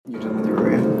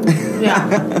Yeah,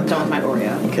 done with my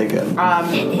Oreo. Okay, good.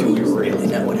 Do we really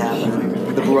know what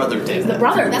happened? The brother did. The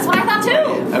brother, that's what I thought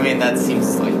too. I mean, that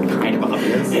seems like kind of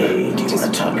obvious. Hey, do you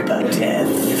want to talk about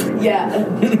death? Yeah.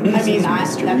 I mean,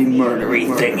 Murdery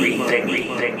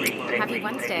thingy. Happy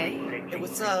Wednesday. Hey,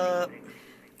 what's up?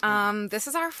 This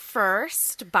is our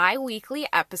first bi-weekly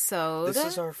episode. This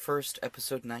is our first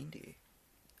episode 90.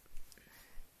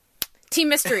 Team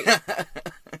Mystery.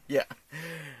 Yeah.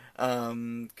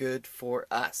 Good for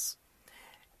us.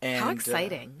 And, How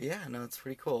exciting. Yeah, no, it's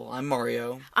pretty cool. I'm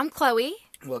Mario. I'm Chloe.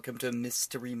 Welcome to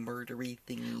Mystery Murdery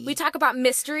Thingy. We talk about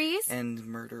mysteries. And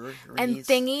murderies. And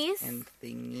thingies. And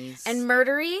thingies. And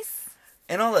murderies.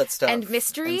 And all that stuff. And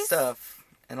mysteries. And stuff.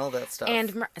 And all that stuff.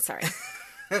 And, sorry.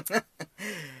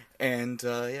 And,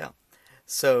 yeah.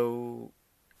 So,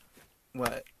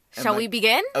 what? Shall we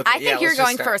begin? Okay, I think you're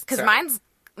going first, because mine's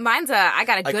I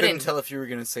got a good I couldn't tell if you were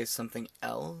going to say something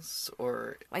else,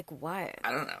 or... Like what?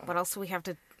 I don't know. What else do we have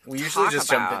to We usually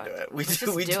just jump about? into it. We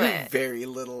do do it. very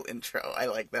little intro. I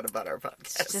like that about our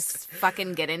podcast. Just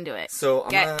fucking get into it. So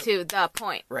Get to the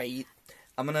point. Right.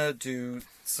 I'm going to do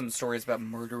some stories about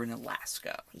murder in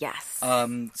Alaska. Yes.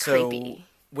 So Creepy.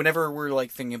 whenever we're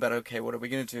like thinking about, okay, what are we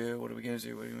going to do? What are we going to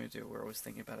do? What are we going to do? We're always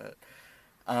thinking about it.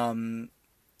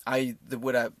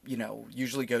 What I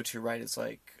usually go to, right, is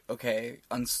like, okay,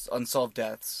 unsolved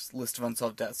deaths, list of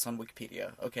unsolved deaths on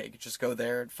Wikipedia. Okay, you just go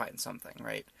there and find something,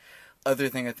 right? Other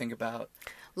thing I think about,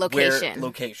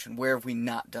 location. Where have we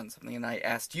not done something? And I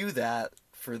asked you that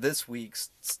for this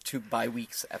week's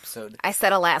bi-week's episode. I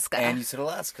said Alaska. And you said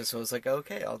Alaska, so I was like,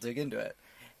 okay, I'll dig into it.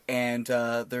 And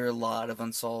there are a lot of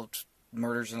unsolved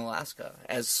murders in Alaska,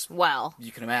 as well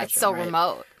you can imagine. It's so right?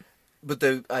 remote. But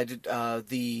the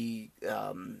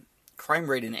crime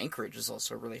rate in Anchorage is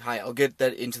also really high. I'll get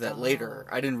into that later.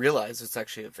 I didn't realize it's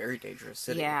actually a very dangerous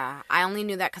city. Yeah, I only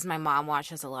knew that because my mom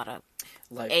watches a lot of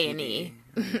A&E.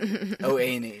 Oh,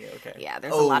 A&E, okay. Yeah,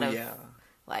 there's a lot of,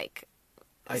 like,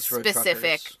 Ice road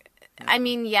specific... truckers. I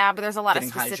mean, yeah, but there's a lot of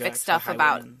Getting specific hijacked stuff by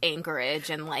about highwaymen. Anchorage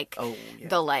and, like, yeah.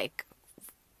 the, like...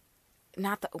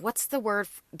 what's the word?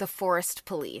 The forest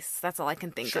police. That's all I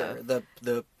can think of.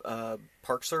 The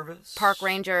park service? Park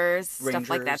rangers, stuff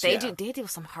like that. They yeah. do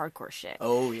some hardcore shit.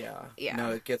 Oh, yeah. Yeah.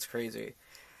 No, it gets crazy.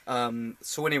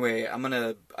 So anyway,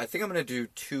 I think I'm gonna do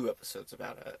 2 episodes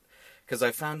about it. Because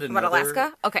I found another... About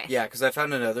Alaska? Okay. Yeah, because I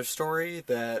found another story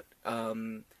that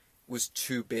was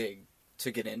too big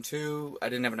to get into. I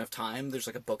didn't have enough time. There's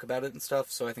like a book about it and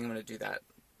stuff, so I think I'm gonna do that,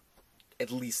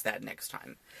 at least that next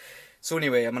time. So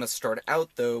anyway, I'm going to start out,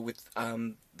 though, with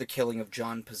the killing of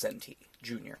John Pezenti,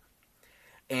 Jr.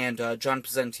 And John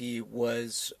Pezenti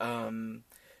was, kind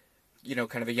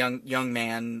of a young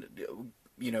man,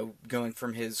 going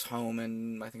from his home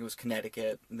in, I think it was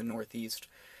Connecticut, in the Northeast,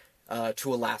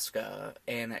 to Alaska.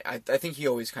 And I think he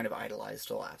always kind of idolized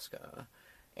Alaska.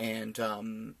 And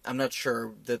I'm not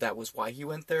sure that was why he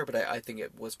went there, but I think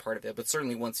it was part of it. But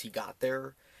certainly once he got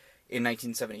there in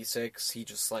 1976, he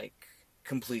just, like...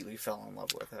 completely fell in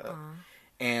love with it.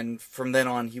 And from then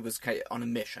on, he was kind of on a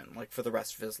mission, like, for the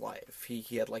rest of his life.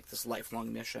 He had, like, this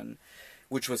lifelong mission,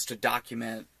 which was to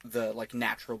document the, like,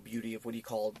 natural beauty of what he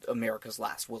called America's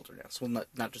Last Wilderness. Well,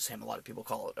 not just him, a lot of people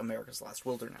call it America's Last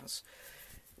Wilderness,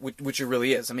 which it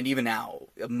really is. I mean, even now,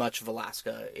 much of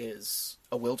Alaska is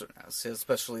a wilderness,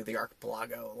 especially the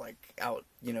archipelago, like, out,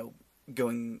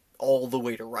 going all the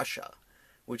way to Russia,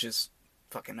 which is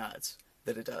fucking nuts.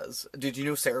 That it does. Did you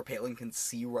know Sarah Palin can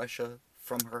see Russia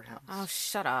from her house? Oh,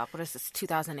 shut up. What is this,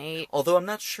 2008? Although I'm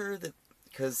not sure that,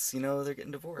 because, they're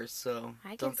getting divorced, so... I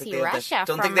don't can think see they have Russia that,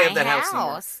 don't from think they have my that house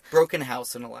house. anymore. Broken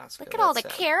house in Alaska. Look at all the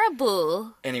sad.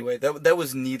 caribou. Anyway, that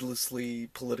was needlessly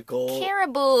political.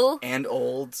 Caribou. And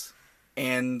old.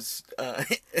 And,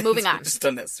 Moving on. Just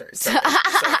unnecessary. Sorry.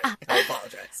 I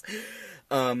apologize.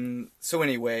 So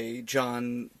anyway,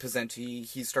 John Pezenti,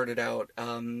 he started out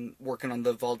working on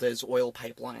the Valdez oil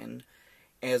pipeline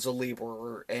as a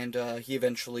laborer, and he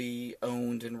eventually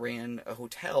owned and ran a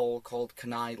hotel called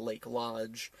Kenai Lake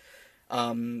Lodge.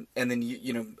 And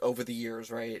then, over the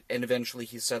years, right, and eventually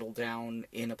he settled down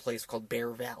in a place called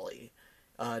Bear Valley,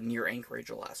 near Anchorage,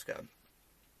 Alaska.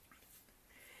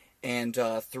 And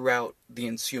throughout the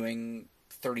ensuing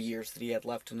 30 years that he had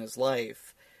left in his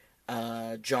life,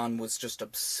 John was just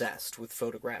obsessed with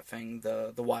photographing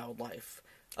the wildlife,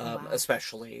 Wow.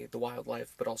 especially the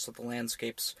wildlife, but also the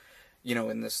landscapes,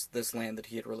 in this land that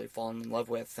he had really fallen in love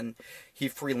with. And he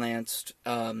freelanced.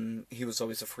 He was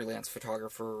always a freelance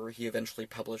photographer. He eventually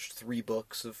published 3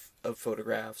 books of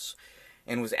photographs,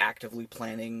 and was actively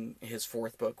planning his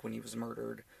 4th book when he was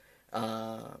murdered.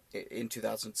 in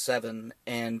 2007,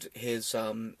 and his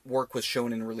work was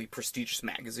shown in really prestigious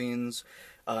magazines,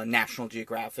 National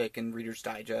Geographic and Reader's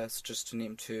Digest, just to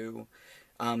name two.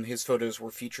 His photos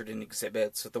were featured in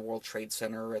exhibits at the World Trade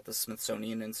Center, at the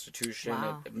Smithsonian Institution,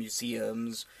 Wow. at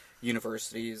museums,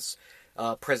 universities.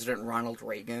 President Ronald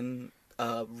Reagan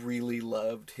really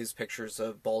loved his pictures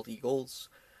of bald eagles,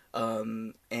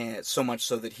 and so much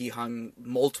so that he hung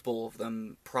multiple of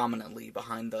them prominently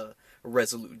behind the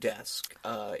Resolute desk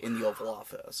in the Oval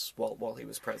Office while he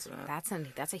was president.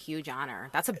 That's a huge honor.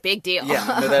 That's a big deal.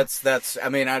 Yeah, no, that's. I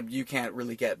mean, you can't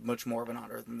really get much more of an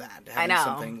honor than that. Having I know.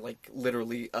 something like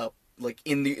literally up, like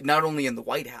in the not only in the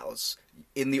White House,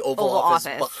 in the Oval Office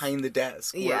behind the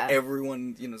desk, where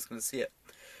everyone is going to see it.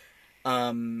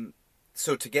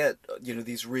 So to get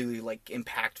these really like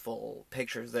impactful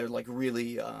pictures, they're like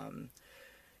really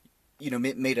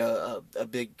made a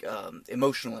big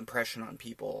emotional impression on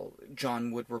people.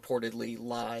 John would reportedly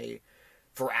lie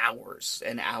for hours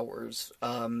and hours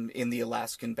in the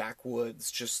Alaskan backwoods,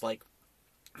 just like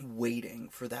waiting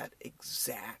for that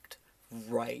exact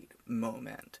right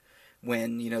moment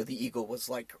when the eagle was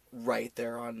like right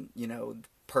there on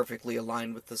perfectly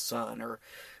aligned with the sun, or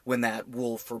when that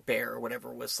wolf or bear or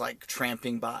whatever was like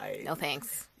tramping by. No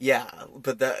thanks. Yeah,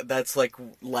 but that's like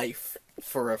life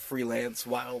for a freelance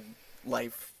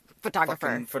wildlife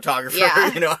Photographer.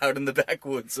 Yeah. Out in the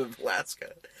backwoods of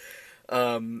Alaska.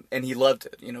 And he loved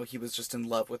it. He was just in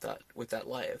love with that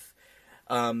life.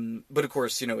 But of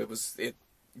course, it was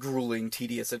grueling,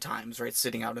 tedious at times, right?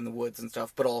 Sitting out in the woods and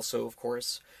stuff, but also, of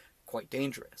course, quite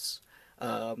dangerous.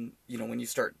 When you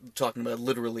start talking about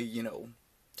literally,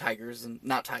 tigers and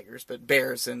not tigers, but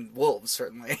bears and wolves,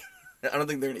 certainly. I don't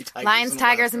think there are any tigers. Lions,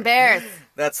 tigers, and bears.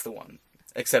 That's the one,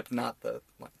 except not the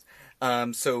lions.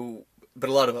 But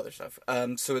a lot of other stuff.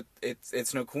 So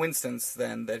it's no coincidence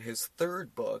then that his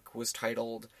third book was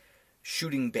titled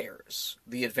Shooting Bears: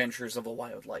 The Adventures of a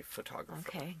Wildlife Photographer.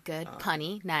 Okay, good.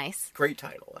 Punny. Nice. Great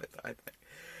title, I think.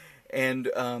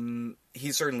 And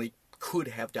he certainly could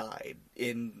have died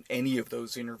in any of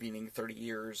those intervening 30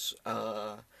 years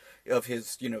of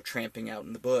his, tramping out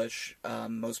in the bush,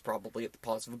 most probably at the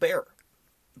paws of a bear.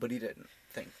 But he didn't,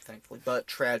 thankfully. But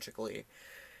tragically,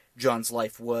 John's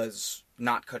life was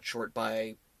not cut short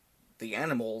by the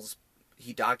animals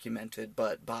he documented,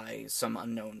 but by some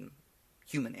unknown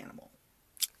human animal.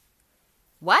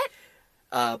 What?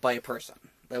 By a person.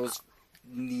 That was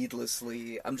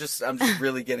needlessly... I'm just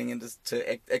really getting into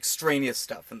extraneous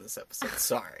stuff in this episode.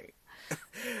 Sorry.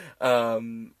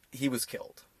 He was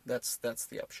killed. That's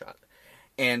the upshot.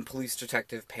 And police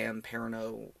detective Pam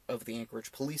Perrineau of the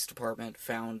Anchorage Police Department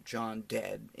found John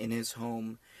dead in his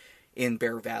home in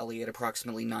Bear Valley at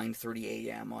approximately 9:30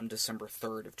 a.m. on December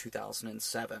 3rd of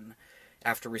 2007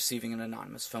 after receiving an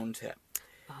anonymous phone tip.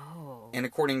 Oh. And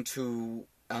according to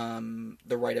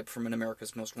the write-up from an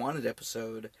America's Most Wanted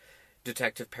episode,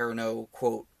 Detective Perrineau,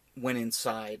 quote, went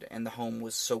inside and the home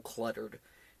was so cluttered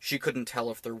she couldn't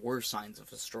tell if there were signs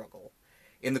of a struggle.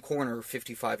 In the corner,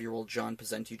 55-year-old John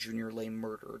Pezenti Jr. lay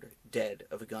murdered, dead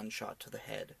of a gunshot to the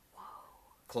head. Whoa.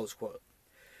 Close quote.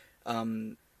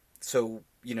 So,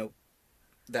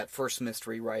 that first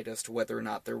mystery, right, as to whether or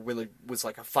not there really was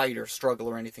like a fight or struggle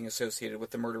or anything associated with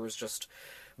the murder was just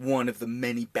one of the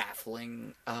many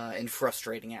baffling and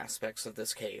frustrating aspects of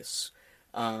this case.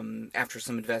 After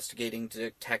some investigating,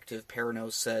 Detective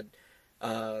Perrineau said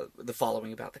the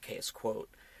following about the case, quote,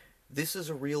 "This is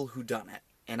a real whodunit,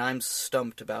 and I'm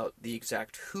stumped about the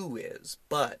exact who is,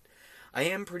 but I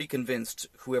am pretty convinced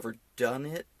whoever done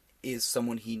it is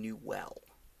someone he knew well,"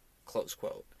 close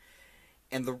quote.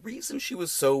 And the reason she was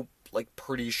so,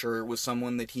 pretty sure it was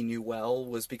someone that he knew well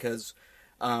was because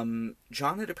John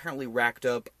had apparently racked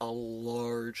up a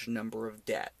large number of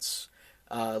debts,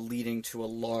 leading to a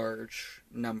large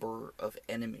number of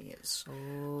enemies.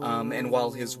 And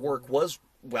while his work was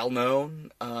well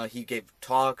known, he gave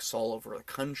talks all over the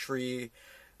country.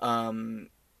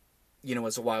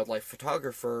 As a wildlife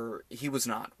photographer, he was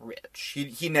not rich.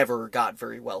 He never got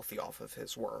very wealthy off of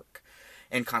his work.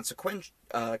 And consequently,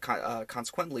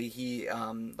 he,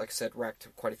 like I said, racked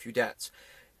up quite a few debts.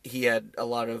 He had a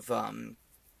lot of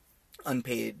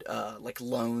unpaid,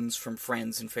 loans from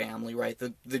friends and family, right?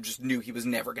 They just knew he was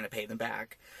never going to pay them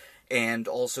back. And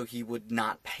also, he would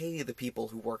not pay the people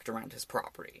who worked around his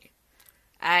property.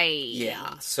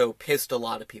 Yeah, so pissed a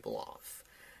lot of people off.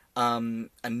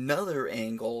 Another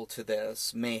angle to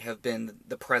this may have been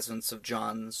the presence of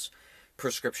John's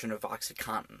prescription of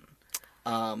OxyContin,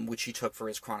 which he took for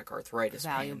his chronic arthritis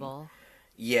Valuable. pain.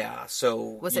 Yeah, so...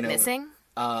 Was it missing?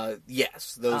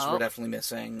 Yes, those were definitely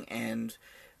missing, and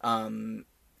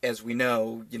as we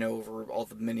know, over all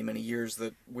the many, many years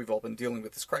that we've all been dealing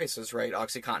with this crisis, right,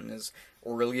 OxyContin is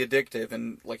really addictive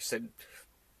and, like I said,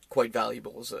 quite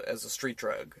valuable as a street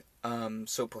drug.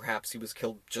 So perhaps he was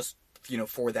killed just,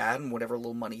 for that and whatever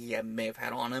little money he may have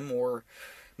had on him, or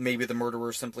maybe the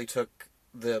murderer simply took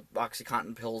the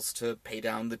OxyContin pills to pay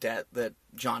down the debt that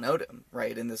John owed him,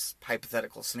 right, in this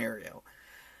hypothetical scenario.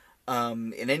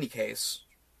 In any case,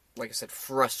 like I said,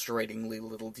 frustratingly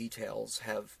little details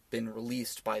have been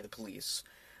released by the police,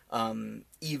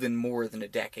 even more than a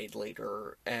decade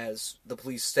later, as the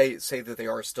police say that they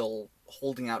are still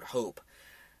holding out hope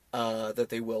that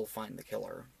they will find the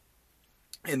killer.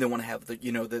 And they want to have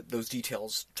those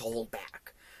details to hold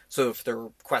back. So if they're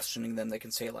questioning them, they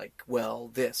can say, like, well,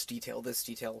 this detail,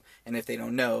 and if they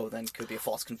don't know, then it could be a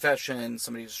false confession,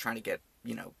 somebody just trying to get,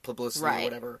 publicity or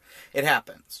whatever. It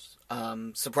happens,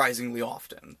 surprisingly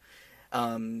often,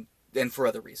 and for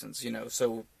other reasons,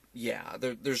 So, yeah,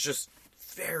 there's just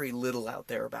very little out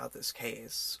there about this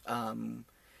case, and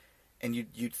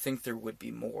you'd think there would be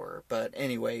more. But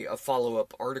anyway, a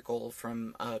follow-up article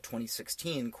from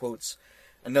 2016 quotes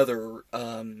another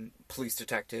police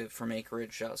detective from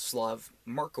Anchorage, Slav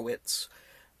Markowitz,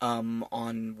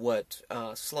 on what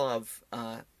Slav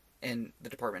and the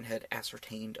department had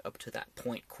ascertained up to that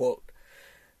point. Quote,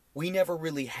 "We never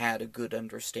really had a good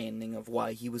understanding of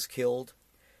why he was killed.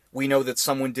 We know that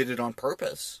someone did it on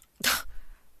purpose."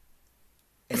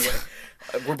 Anyway,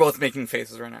 we're both making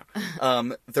faces right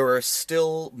now. "There are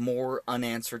still more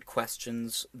unanswered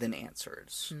questions than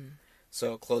answers."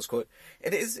 So, close quote.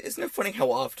 Isn't it funny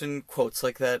how often quotes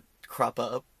like that crop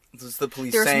up? There's the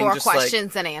police There's saying more just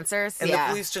questions than answers. And the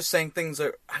police just saying things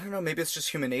that, I don't know, maybe it's just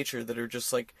human nature that are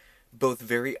just like both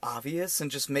very obvious and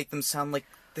just make them sound like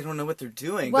they don't know what they're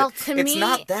doing. Well, but to me, it's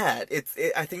not that.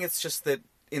 I think it's just that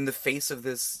in the face of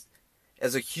this,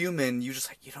 as a human, you just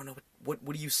like, you don't know what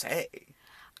do you say?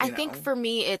 I think for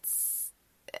me, it's,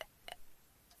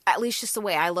 at least just the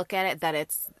way I look at it,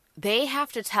 that they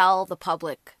have to tell the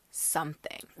public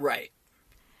something. Right.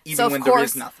 Even so when course, there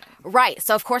is nothing. Right.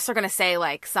 So, of course, they're going to say,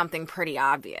 like, something pretty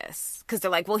obvious. Because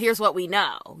they're like, well, here's what we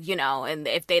know, And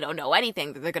if they don't know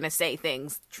anything, they're going to say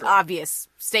things, obvious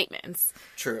statements.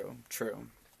 True.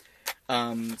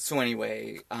 So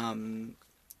anyway,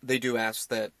 they do ask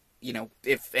that,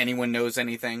 if anyone knows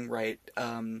anything, right,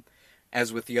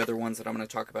 as with the other ones that I'm going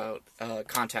to talk about,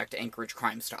 contact Anchorage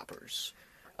Crime Stoppers.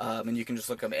 And you can just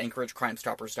look up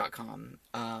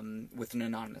anchoragecrimestoppers.com with an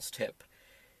anonymous tip.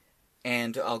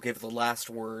 And I'll give the last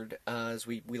word, as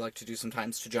we like to do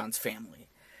sometimes, to John's family.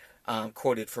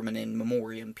 Quoted from an in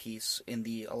memoriam piece in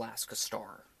the Alaska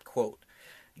Star. Quote,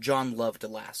 "John loved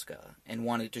Alaska and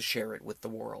wanted to share it with the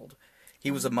world. He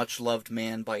was a much-loved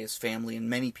man by his family and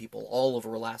many people all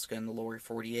over Alaska and the lower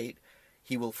 48.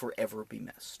 He will forever be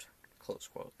missed." Close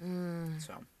quote.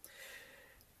 So,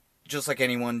 just like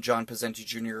anyone, John Pezenti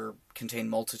Jr. contained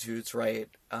multitudes, right?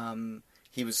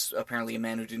 He was apparently a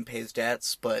man who didn't pay his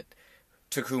debts, but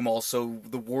to whom also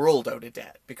the world owed a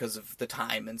debt because of the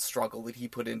time and struggle that he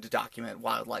put in to document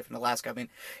wildlife in Alaska. I mean,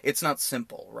 it's not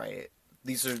simple, right?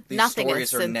 These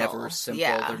stories are never simple.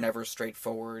 Yeah. They're never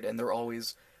straightforward, and they're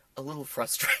always a little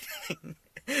frustrating.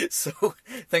 So,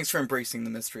 thanks for embracing the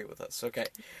mystery with us. Okay.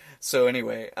 So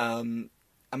anyway,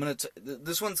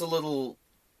 this one's a little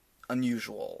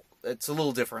unusual. It's a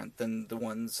little different than the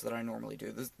ones that I normally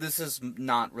do. This is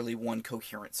not really one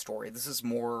coherent story. This is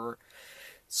more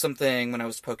something, when I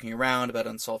was poking around about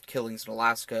unsolved killings in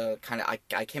Alaska,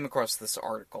 I came across this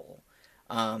article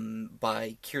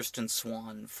by Kirsten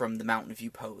Swan from the Mountain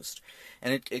View Post,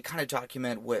 and it kind of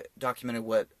documented what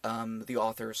the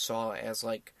author saw as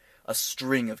like a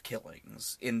string of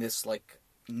killings in this like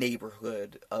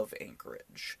neighborhood of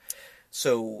Anchorage.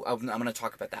 So I'm going to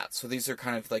talk about that. So these are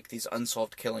kind of like these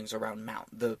unsolved killings around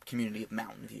the community of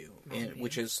Mountain View,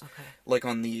 which is like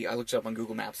I looked it up on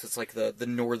Google Maps. It's like the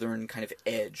northern kind of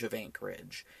edge of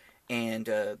Anchorage, and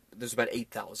there's about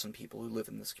 8,000 people who live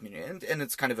in this community, and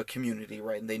it's kind of a community,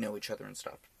 right? And they know each other and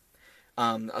stuff.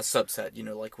 A subset,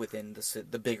 like within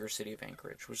the bigger city of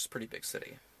Anchorage, which is a pretty big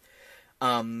city.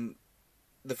 The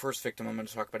first victim I'm going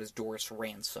to talk about is Doris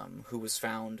Ransom, who was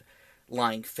found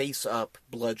lying face up,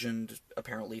 bludgeoned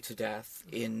apparently to death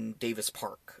in Davis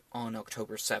Park on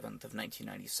October 7th of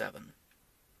 1997.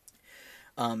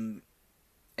 And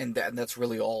that's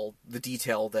really all the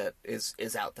detail that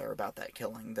is out there about that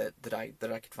killing that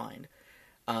I could find.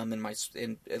 At least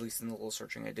in the little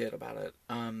searching I did about it.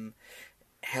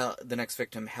 The next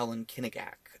victim, Helen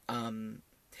Kinnegak. And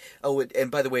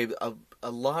by the way,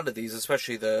 a lot of these,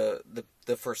 especially the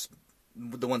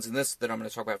ones in this that I'm going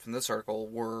to talk about from this article,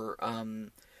 were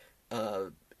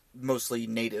mostly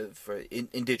native,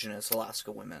 indigenous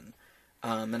Alaska women.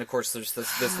 And of course there's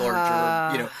this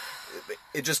larger,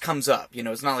 it just comes up,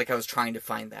 it's not like I was trying to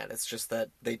find that. It's just that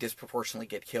they disproportionately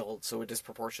get killed, so a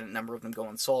disproportionate number of them go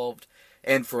unsolved,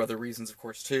 and for other reasons, of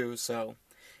course, too. So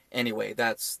anyway,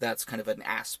 that's kind of an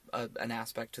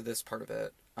aspect to this part of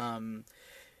it.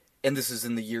 And this is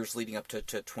in the years leading up to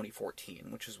 2014,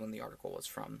 which is when the article was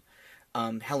from.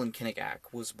 Helen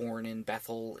Kinnegak was born in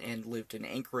Bethel and lived in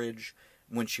Anchorage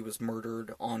when she was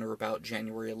murdered on or about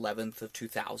January 11th of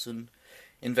 2000.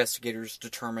 Investigators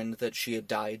determined that she had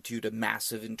died due to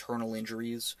massive internal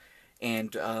injuries,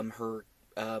 and her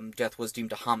death was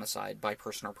deemed a homicide by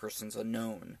person or persons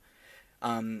unknown.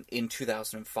 In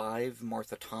 2005,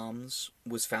 Martha Toms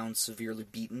was found severely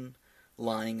beaten,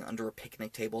 lying under a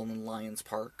picnic table in Lyons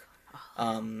Park.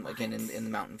 Again, in the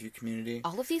Mountain View community.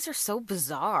 All of these are so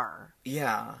bizarre.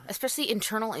 Yeah. Especially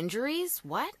internal injuries?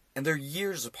 What? And they're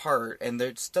years apart, and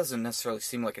it doesn't necessarily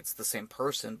seem like it's the same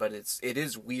person, but it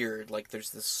is weird, like there's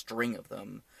this string of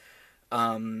them.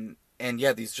 And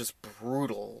yeah, these just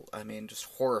brutal, just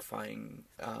horrifying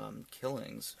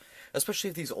killings. Especially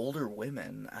of these older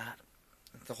women.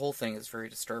 The whole thing is very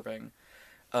disturbing.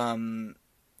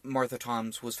 Martha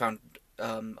Toms was found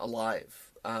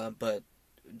alive, but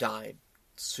died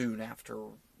soon after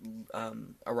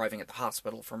arriving at the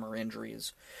hospital from her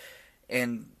injuries.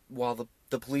 And while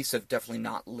the police have definitely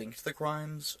not linked the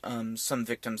crimes, some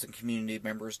victims and community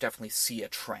members definitely see a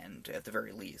trend, at the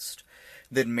very least,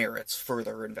 that merits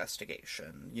further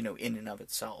investigation, in and of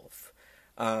itself,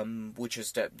 which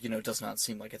is, does not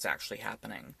seem like it's actually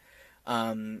happening.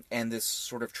 And this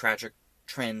sort of tragic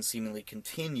trend seemingly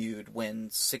continued when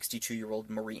 62-year-old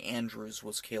Marie Andrews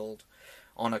was killed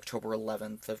on October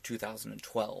 11th of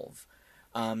 2012.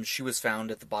 She was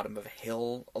found at the bottom of a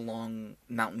hill along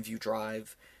Mountain View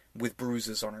Drive with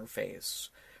bruises on her face.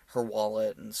 Her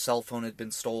wallet and cell phone had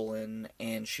been stolen,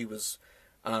 and she was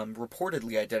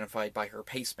reportedly identified by her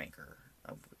pacemaker,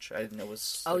 which I didn't know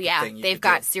was a thing they've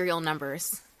got serial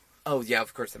numbers. Oh, yeah,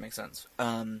 of course, that makes sense.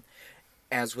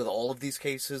 As with all of these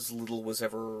cases,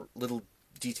 little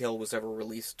detail was ever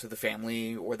released to the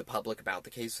family or the public about the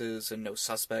cases, and no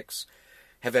suspects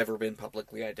have ever been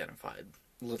publicly identified,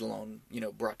 let alone,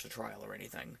 brought to trial or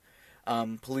anything.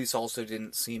 Police also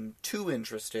didn't seem too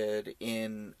interested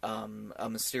in a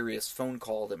mysterious phone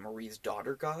call that Marie's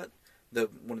daughter got,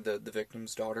 one of the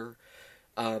victim's daughter,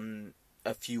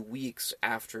 a few weeks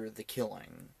after the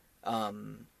killing.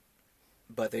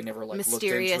 But they never, looked into it.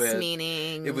 Mysterious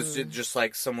meaning. It was just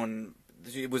like someone...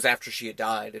 It was after she had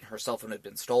died and her cell phone had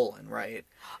been stolen, right?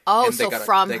 Oh, and so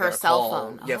from her cell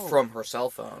phone. Yeah, from her cell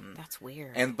phone. That's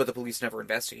weird. But the police never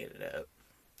investigated it.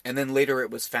 And then later it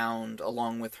was found,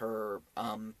 along with her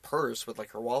purse, with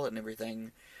her wallet and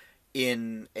everything,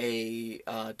 in a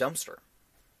dumpster.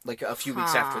 A few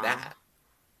weeks after that.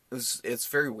 It's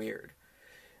very weird.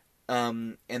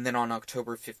 And then on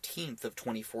October 15th of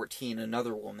 2014,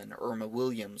 another woman, Irma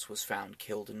Williams, was found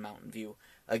killed in Mountain View,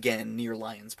 again, near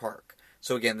Lyons Park.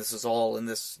 So again, this is all in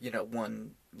this,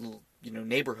 one little,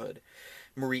 neighborhood.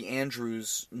 Marie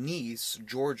Andrews' niece,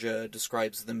 Georgia,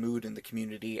 describes the mood in the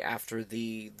community after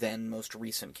the then most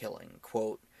recent killing.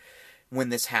 Quote, "When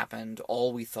this happened,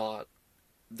 all we thought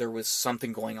there was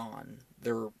something going on.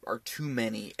 There are too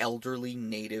many elderly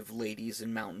native ladies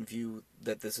in Mountain View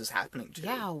that this is happening to."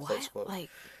 Yeah, what? It's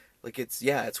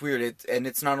weird. And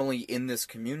it's not only in this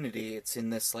community, it's in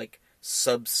this,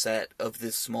 subset of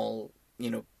this small,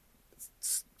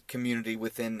 community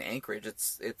within Anchorage.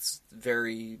 It's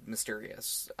very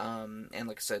mysterious. And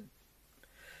like I said,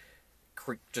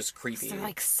 just creepy. Is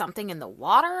there, something in the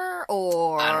water?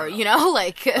 Or,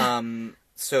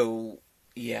 So,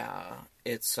 yeah.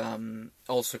 It's,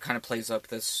 also kind of plays up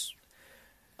this,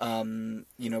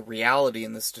 reality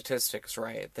in the statistics,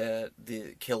 right? That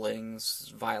the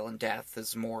killings, violent death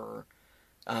is more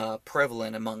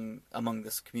prevalent among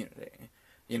this community.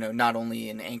 Not only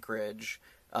in Anchorage,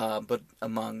 but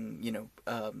among,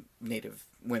 Native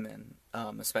women,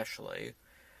 especially.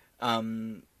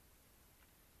 I'm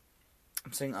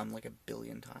saying like a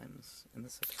billion times in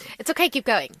this episode. It's okay, keep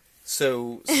going.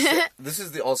 So this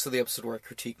is also the episode where I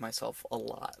critique myself a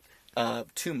lot.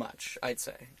 Too much, I'd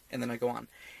say. And then I go on.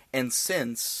 And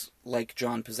since, like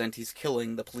John Pezzenti's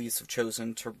killing, the police have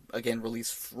chosen to, again,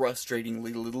 release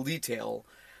frustratingly little detail,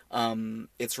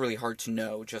 it's really hard to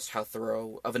know just how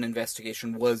thorough of an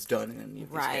investigation was done in any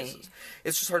of these cases.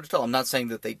 It's just hard to tell. I'm not saying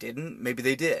that they didn't. Maybe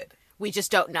they did. We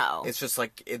just don't know. It's just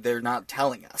they're not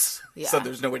telling us. Yeah. So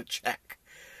there's no way to check.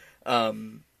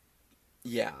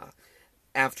 Yeah.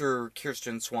 After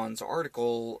Kirsten Swan's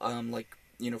article,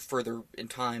 further in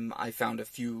time, I found a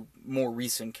few more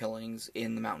recent killings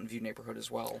in the Mountain View neighborhood as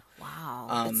well.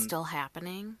 Wow. It's still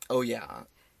happening? Oh, yeah.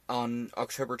 On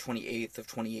October 28th of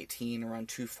 2018, around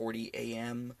 2:40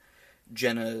 a.m.,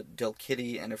 Jenna Del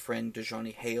Kitty and a friend,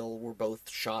 Dejani Hale, were both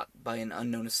shot by an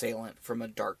unknown assailant from a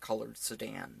dark-colored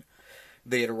sedan.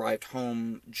 They had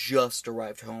just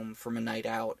arrived home from a night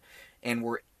out, and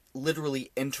were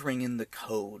literally entering in the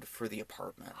code for the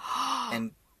apartment.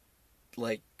 And,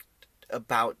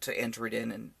 about to enter it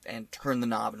in and turn the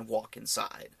knob and walk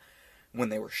inside when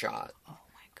they were shot. Oh,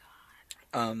 my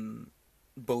God.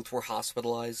 Both were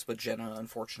hospitalized, but Jenna,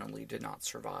 unfortunately, did not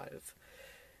survive.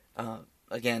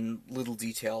 Again, little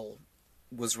detail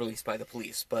was released by the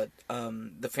police, but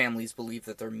the families believe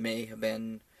that there may have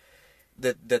been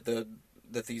that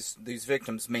these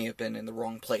victims may have been in the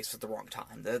wrong place at the wrong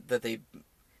time.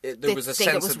 There was a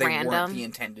sense that they weren't the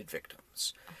intended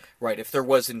victims, right? If there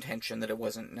was intention, that it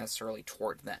wasn't necessarily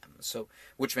toward them. So,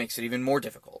 which makes it even more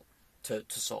difficult to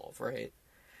solve, right?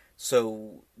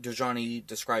 So Dejani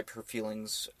described her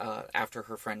feelings after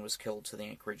her friend was killed to the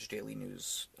Anchorage Daily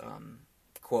News.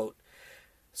 Quote,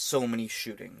 "So many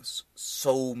shootings,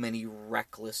 so many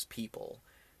reckless people.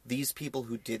 These people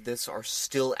who did this are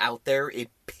still out there. It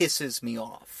pisses me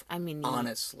off. I mean,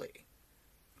 honestly."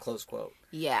 Close quote.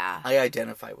 Yeah. I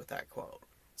identify with that quote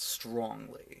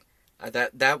strongly.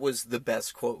 That was the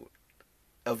best quote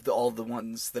of all the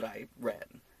ones that I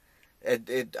read.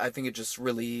 I think it just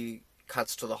really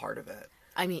cuts to the heart of it.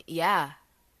 I mean, yeah,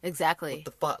 exactly. What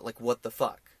the fuck? What the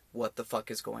fuck? What the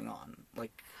fuck is going on?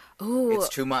 Ooh, it's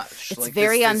too much. It's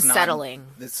very unsettling.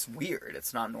 It's weird.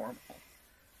 It's not normal.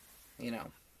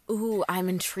 Ooh, I'm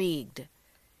intrigued.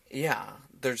 Yeah,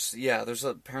 there's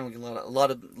apparently a lot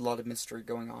of mystery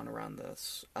going on around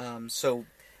this. So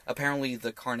apparently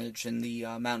the carnage in the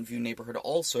Mountain View neighborhood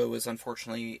also is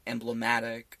unfortunately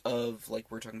emblematic of,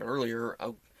 like we were talking about earlier,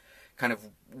 a kind of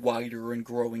wider and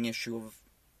growing issue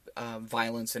of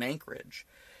violence in Anchorage.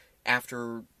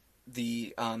 After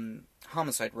the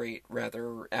homicide rate,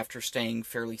 after staying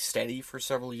fairly steady for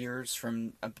several years,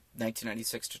 from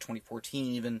 1996 to 2014,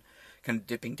 even kind of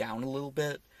dipping down a little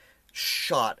bit,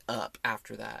 shot up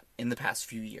after that in the past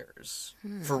few years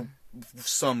for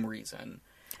some reason.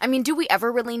 I mean, do we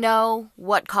ever really know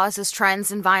what causes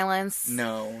trends in violence?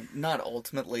 No, not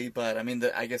ultimately, but I mean,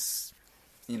 I guess,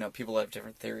 people have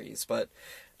different theories, but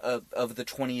of the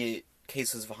 28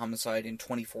 cases of homicide in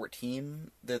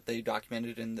 2014 that they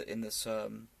documented in this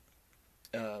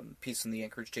piece in the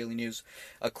Anchorage Daily News,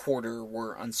 a quarter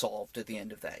were unsolved at the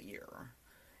end of that year.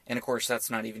 And of course, that's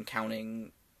not even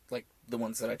counting the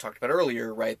ones that I talked about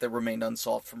earlier, right, that remained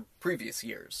unsolved from previous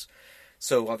years.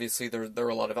 So obviously there are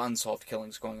a lot of unsolved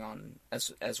killings going on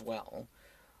as well.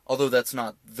 Although that's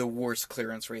not the worst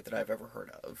clearance rate that I've ever heard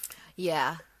of.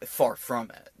 Yeah. Far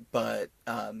from it, but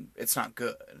it's not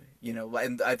good,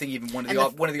 And I think even one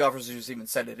of the officers even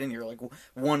said it in here,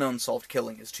 one unsolved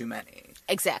killing is too many.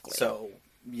 Exactly. So,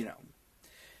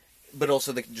 but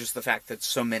also just the fact that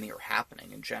so many are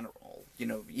happening in general,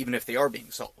 even if they are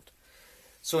being solved.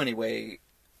 So anyway,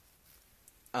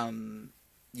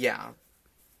 yeah,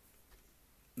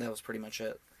 that was pretty much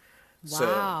it.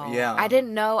 Wow. So, yeah. I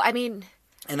didn't know. I mean...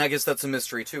 And I guess that's a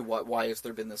mystery, too. Why has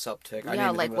there been this uptick?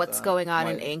 Yeah, what's going on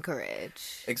in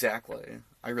Anchorage? Exactly.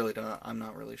 I'm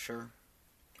not really sure.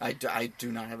 I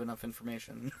do not have enough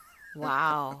information.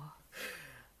 Wow.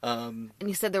 And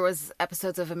you said there was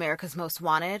episodes of America's Most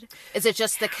Wanted. Is it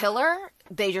just the killer?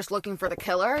 They just looking for the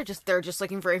killer? They're just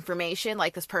looking for information,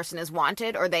 this person is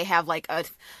wanted? Or they have,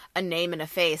 a name and a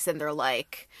face, and they're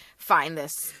find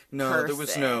this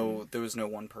person? There was no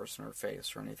one person or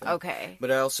face or anything. Okay.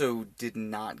 But I also did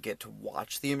not get to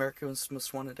watch the America's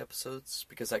Most Wanted episodes,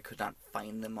 because I could not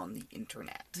find them on the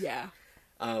internet. Yeah.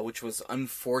 Which was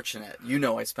unfortunate.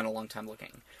 I spent a long time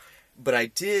looking. But I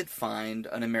did find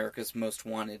an America's Most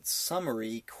Wanted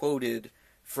summary quoted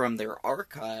from their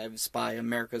archives by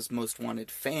America's Most Wanted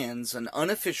fans, an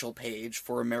unofficial page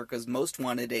for America's Most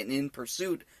Wanted and In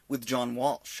Pursuit with John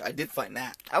Walsh. I did find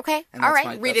that. Okay. All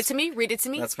right. Read it to me.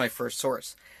 That's my first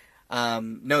source.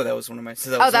 No, that was one of my...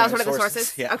 that was one of the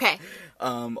sources? Yeah. Okay.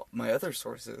 My other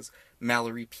sources,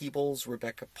 Mallory Peebles,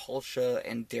 Rebecca Polsha,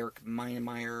 and Derek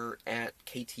Meyer at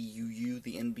KTUU,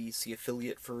 the NBC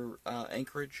affiliate for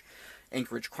Anchorage.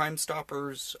 Anchorage Crime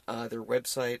Stoppers, their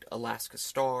website, Alaska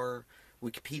Star,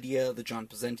 Wikipedia, the John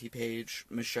Pezenti page,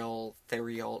 Michelle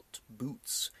Theriault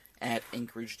Boots at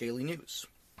Anchorage Daily News.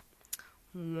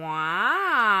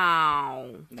 Wow.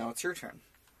 Now it's your turn.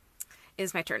 It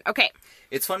is my turn. Okay.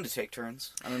 It's fun to take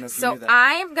turns. I don't know if you knew that. So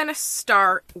I'm going to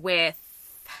start with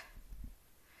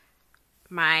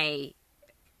my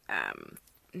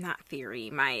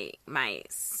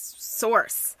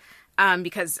source,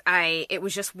 because it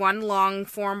was just one long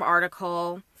form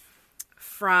article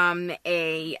from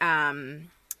a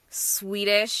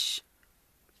Swedish,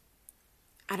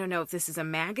 I don't know if this is a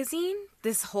magazine.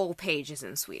 This whole page is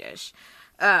in Swedish.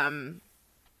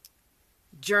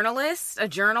 Journalist, a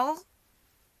journal.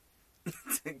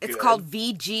 It's called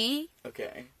VG.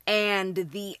 Okay. And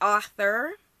the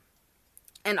author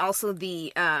and also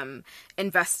the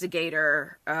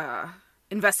investigative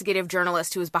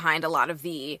journalist who is behind a lot of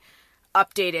the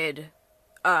updated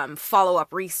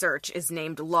follow-up research is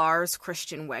named Lars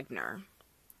Christian Wegner.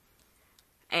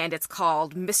 And it's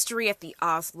called Mystery at the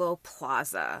Oslo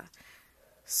Plaza.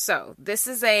 So, this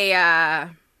is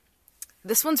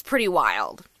this one's pretty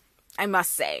wild, I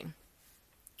must say.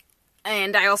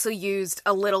 And I also used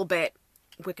a little bit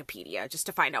Wikipedia just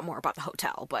to find out more about the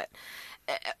hotel, but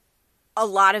a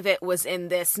lot of it was in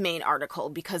this main article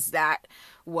because that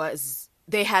was,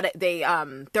 there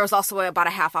was also about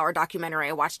a half-hour documentary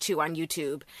I watched too on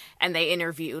YouTube, and they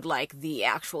interviewed like the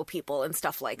actual people and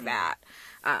stuff like that.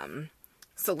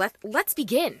 So let's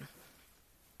begin.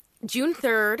 June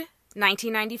 3rd,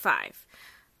 1995.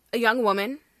 A young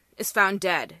woman is found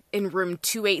dead in room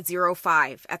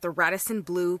 2805 at the Radisson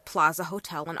Blue Plaza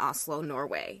Hotel in Oslo,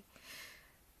 Norway.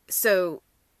 So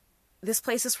this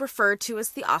place is referred to as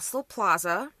the Oslo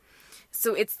Plaza.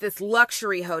 So it's this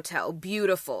luxury hotel,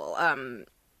 beautiful.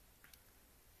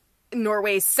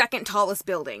 Norway's second tallest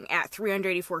building at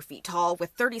 384 feet tall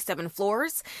with 37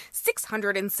 floors,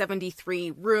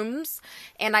 673 rooms.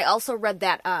 And I also read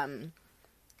that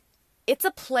it's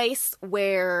a place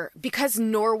where, because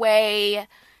Norway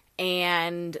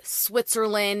and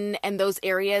Switzerland and those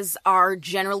areas are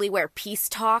generally where peace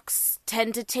talks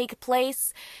tend to take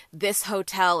place, this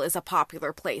hotel is a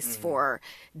popular place for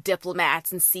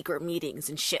diplomats and secret meetings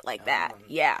and shit like that.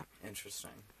 Yeah.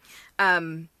 Interesting.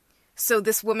 So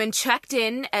this woman checked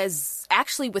in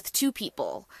actually with two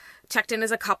people. Checked in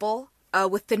as a couple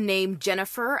with the name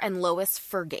Jennifer and Lois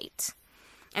Fergate.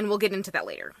 And we'll get into that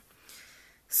later.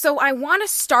 So I want to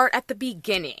start at the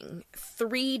beginning,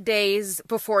 3 days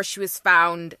before she was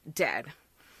found dead.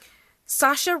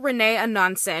 Sasha Renee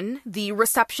Anonsen, the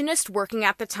receptionist working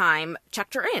at the time,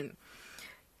 checked her in.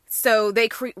 So they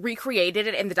recreated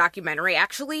it in the documentary,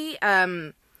 actually.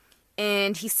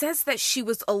 And he says that she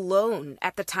was alone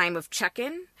at the time of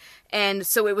check-in. And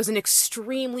so it was an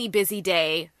extremely busy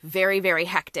day, very, very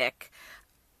hectic.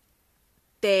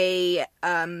 They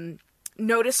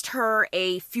noticed her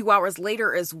a few hours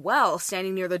later as well,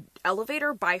 standing near the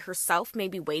elevator by herself,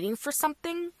 maybe waiting for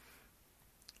something.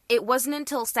 It wasn't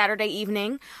until Saturday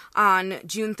evening on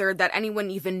June 3rd that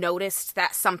anyone even noticed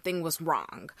that something was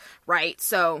wrong, right?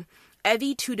 So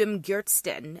Evie Tudum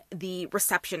Gjertsten, the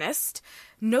receptionist,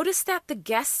 noticed that the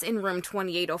guests in room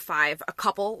 2805, a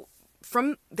couple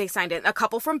from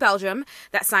Belgium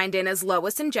that signed in as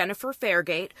Lois and Jennifer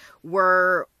Fairgate,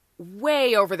 were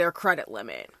way over their credit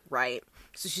limit, right?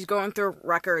 So she's going through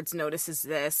records, notices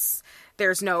this.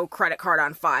 There's no credit card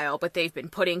on file, but they've been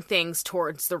putting things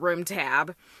towards the room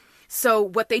tab. So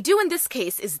what they do in this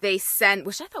case is they send,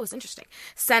 which I thought was interesting,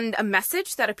 send a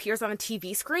message that appears on the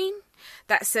TV screen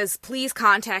that says, please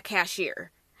contact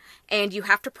cashier. And you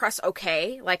have to press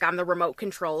OK, like on the remote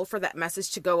control, for that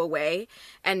message to go away.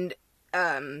 And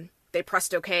they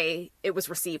pressed OK. It was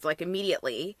received like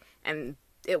immediately, and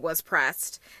it was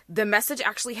pressed. The message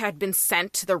actually had been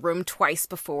sent to the room twice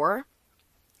before.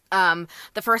 The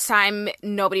first time,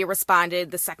 nobody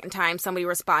responded. The second time, somebody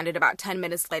responded about 10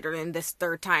 minutes later. And this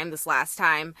third time, this last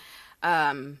time,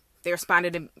 they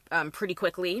responded pretty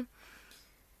quickly.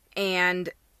 And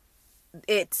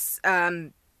it's,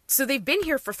 so they've been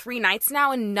here for 3 nights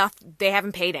now, and they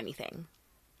haven't paid anything.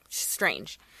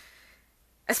 Strange.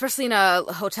 Especially in a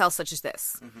hotel such as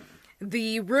this. Mm-hmm.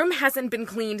 The room hasn't been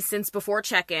cleaned since before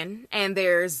check-in, and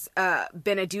there's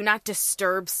been a do not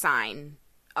disturb sign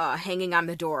hanging on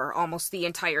the door almost the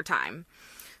entire time.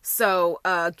 So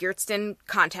Gjertsten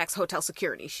contacts hotel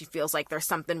security. She feels like there's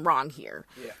something wrong here.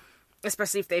 Yeah.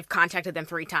 Especially if they've contacted them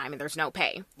 3 times and there's no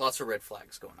pay. Lots of red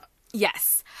flags going up.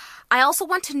 Yes. I also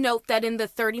want to note that in the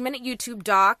 30-minute YouTube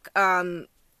doc, Evie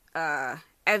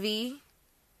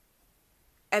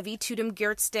Tudum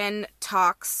Gjertsten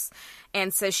talks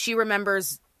and says she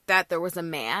remembers that there was a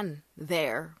man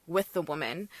there with the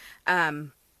woman.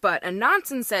 But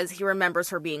Anonsen says he remembers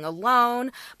her being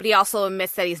alone, but he also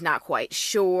admits that he's not quite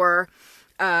sure.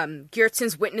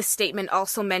 Gjertsen's witness statement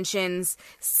also mentions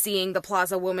seeing the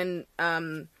Plaza woman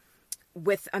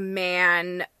with a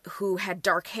man who had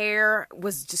dark hair,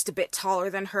 was just a bit taller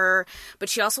than her, but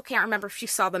she also can't remember if she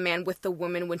saw the man with the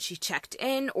woman when she checked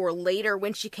in or later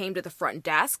when she came to the front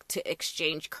desk to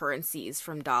exchange currencies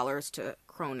from dollars to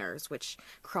kroners, which...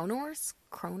 Kroners?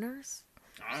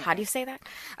 How do you say that?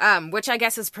 Which I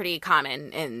guess is pretty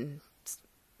common in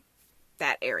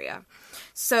that area.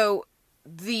 So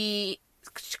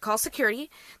she calls security.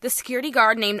 The security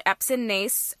guard named Epson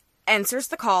Nace answers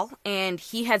the call, and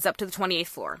he heads up to the 28th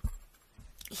floor.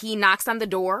 He knocks on the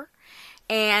door,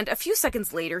 and a few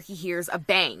seconds later, he hears a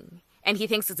bang, and he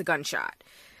thinks it's a gunshot.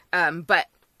 But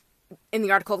in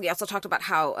the article, we also talked about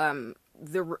how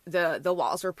the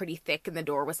walls were pretty thick and the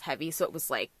door was heavy, so it was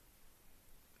like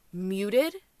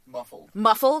muted.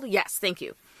 Muffled, yes, thank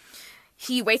you.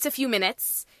 He waits a few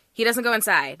minutes. He doesn't go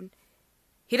inside.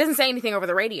 He doesn't say anything over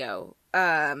the radio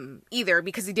either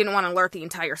because he didn't want to alert the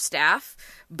entire staff.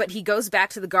 But he goes back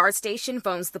to the guard station,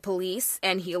 phones the police,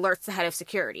 and he alerts the head of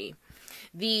security.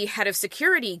 The head of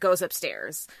security goes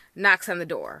upstairs, knocks on the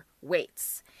door,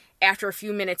 waits. After a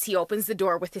few minutes, he opens the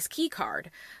door with his key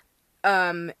card.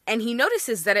 And he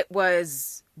notices that it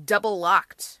was double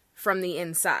locked from the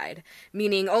inside,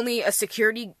 meaning only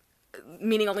security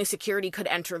could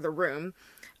enter the room,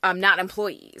 not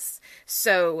employees.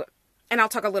 So... And I'll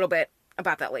talk a little bit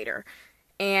about that later.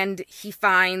 And he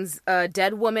finds a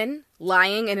dead woman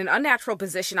lying in an unnatural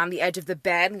position on the edge of the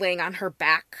bed, laying on her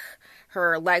back,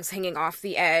 her legs hanging off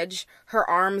the edge, her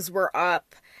arms were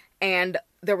up, and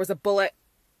there was a bullet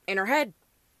in her head.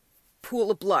 Pool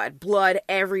of blood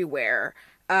everywhere,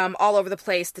 all over the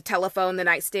place. The telephone, the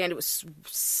nightstand, it was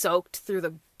soaked through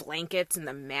the blankets and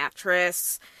the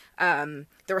mattress. There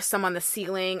was some on the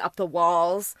ceiling, up the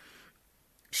walls.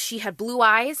 She had blue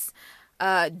eyes.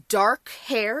 Dark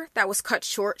hair that was cut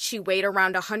short. She weighed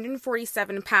around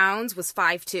 147 pounds, was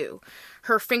 5'2".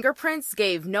 Her fingerprints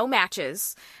gave no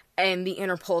matches in the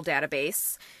Interpol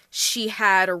database. She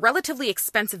had a relatively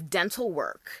expensive dental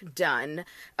work done.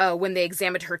 When they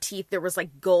examined her teeth, there was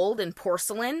like gold and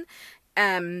porcelain.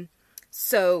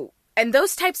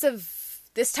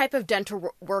 This type of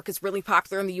dental work is really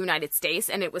popular in the United States,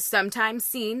 and it was sometimes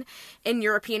seen in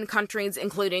European countries,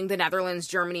 including the Netherlands,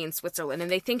 Germany, and Switzerland,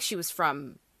 and they think she was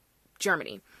from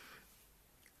Germany.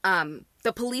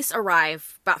 The police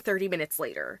arrive about 30 minutes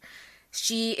later.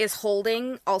 She is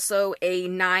holding also a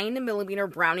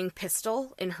 9mm Browning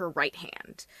pistol in her right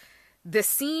hand. The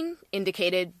scene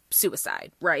indicated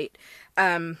suicide, right?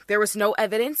 There was no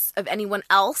evidence of anyone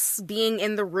else being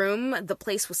in the room. The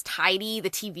place was tidy.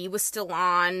 The TV was still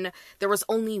on. There was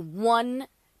only one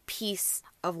piece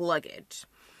of luggage.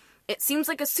 It seems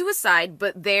like a suicide,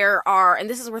 but there are, and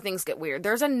this is where things get weird,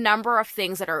 there's a number of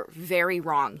things that are very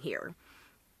wrong here.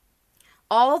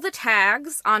 All the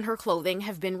tags on her clothing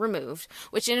have been removed,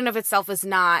 which in and of itself is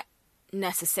not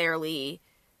necessarily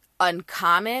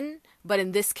uncommon, but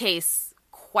in this case,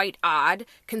 quite odd,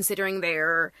 considering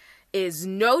there is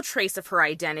no trace of her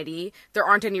identity. There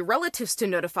aren't any relatives to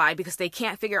notify because they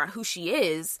can't figure out who she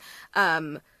is.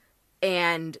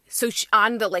 And so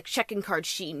on the check-in card,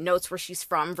 she notes where she's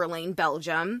from, Verlaine,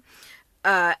 Belgium.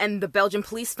 And the Belgian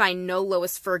police find no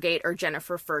Lois Fergate or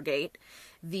Jennifer Fergate.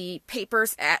 The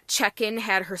papers at check-in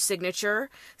had her signature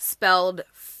spelled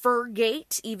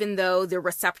Fergate, even though the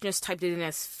receptionist typed it in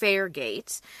as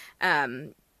Fairgate.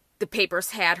 The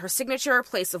papers had her signature,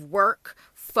 place of work,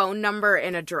 phone number,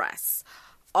 and address.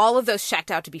 All of those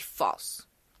checked out to be false.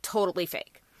 Totally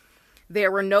fake. There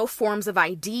were no forms of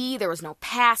ID, there was no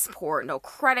passport, no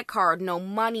credit card, no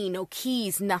money, no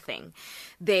keys, nothing.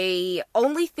 The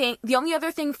only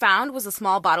other thing found was a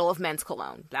small bottle of men's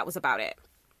cologne. That was about it.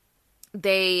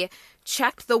 They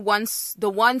checked the one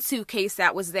suitcase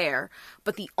that was there,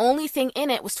 but the only thing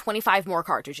in it was 25 more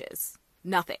cartridges.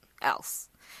 Nothing else.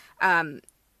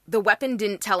 The weapon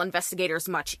didn't tell investigators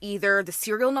much either. The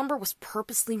serial number was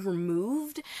purposely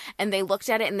removed, and they looked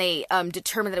at it and they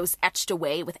determined that it was etched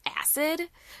away with acid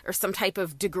or some type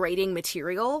of degrading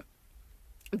material.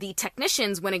 The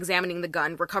technicians, when examining the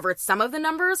gun, recovered some of the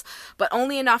numbers, but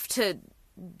only enough to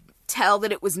tell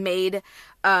that it was made in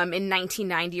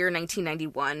 1990 or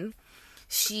 1991.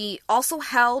 She also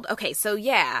held...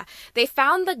 they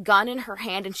found the gun in her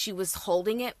hand and she was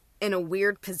holding it in a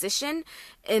weird position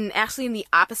and actually in the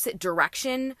opposite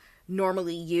direction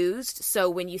normally used. So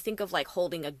when you think of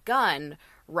holding a gun,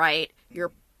 right,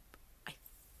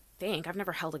 I've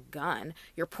never held a gun.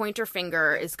 Your pointer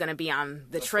finger is going to be on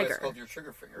the trigger. That's why it's called your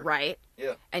trigger finger. Right?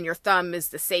 Yeah. And your thumb is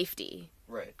the safety.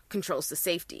 Right. Controls the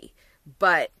safety.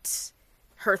 But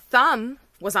her thumb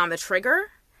was on the trigger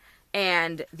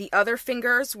and the other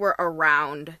fingers were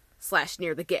around /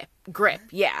 near the grip.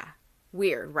 Yeah.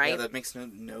 Weird, right? Yeah, that makes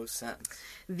no sense.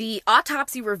 The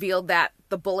autopsy revealed that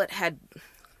the bullet had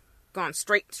gone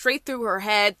straight through her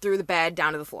head, through the bed,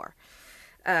 down to the floor.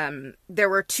 There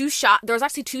was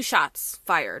actually 2 shots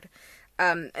fired,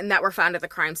 and that were found at the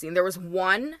crime scene. There was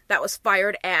one that was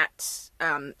fired at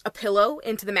a pillow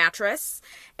into the mattress,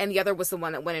 and the other was the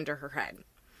one that went into her head.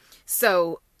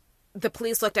 So the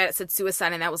police looked at it, said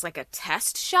suicide, and that was like a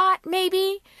test shot,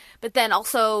 maybe? But then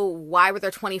also, why were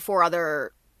there 24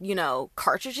 other,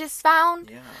 cartridges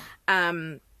found? Yeah.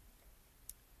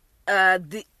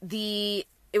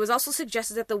 It was also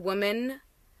suggested that the woman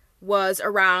was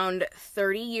around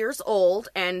 30 years old,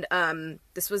 and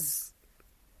this was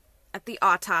at the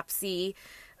autopsy,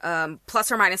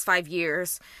 plus or minus 5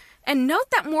 years. And note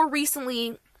that more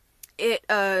recently,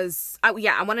 I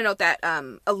want to note that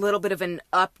a little bit of an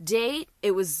update.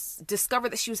 It was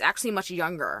discovered that she was actually much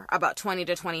younger, about 20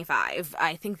 to 25.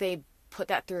 I think they put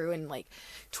that through in,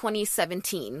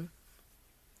 2017.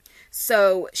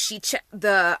 So she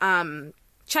the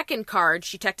check-in card,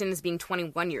 she checked in as being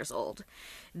 21 years old.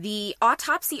 The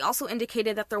autopsy also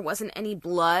indicated that there wasn't any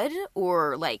blood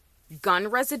or, gun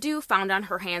residue found on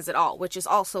her hands at all, which is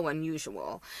also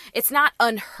unusual. It's not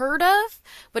unheard of,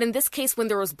 but in this case, when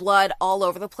there was blood all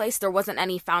over the place, there wasn't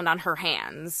any found on her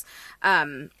hands.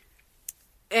 And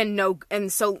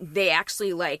so they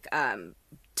actually,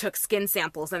 took skin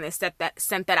samples and they sent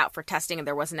that out for testing, and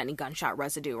there wasn't any gunshot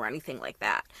residue or anything like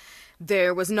that.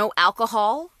 There was no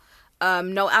alcohol.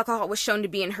 No alcohol was shown to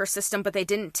be in her system, but they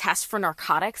didn't test for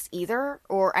narcotics either,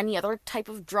 or any other type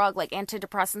of drug like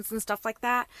antidepressants and stuff like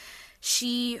that.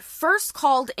 She first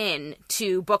called in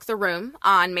to book the room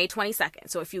on May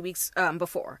 22nd, so a few weeks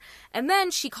before. And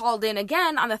then she called in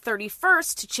again on the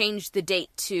 31st to change the date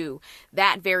to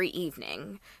that very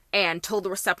evening, and told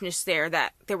the receptionist there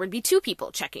that there would be 2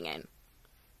 people checking in.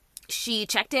 She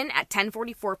checked in at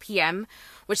 10:44 p.m.,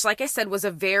 which, like I said, was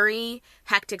a very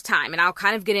hectic time, and I'll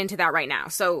kind of get into that right now.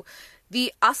 So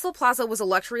the Oslo Plaza was a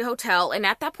luxury hotel, and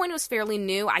at that point it was fairly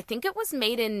new. I think it was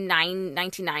made in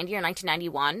 1990 or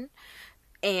 1991,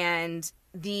 and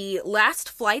the last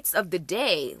flights of the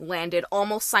day landed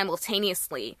almost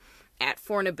simultaneously at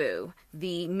Fornebu,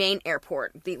 the main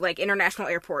airport, the international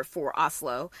airport for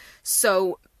Oslo.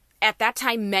 So at that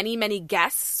time, many, many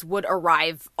guests would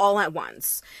arrive all at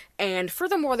once. And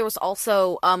furthermore, there was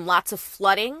also lots of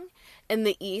flooding in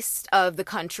the east of the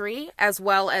country, as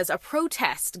well as a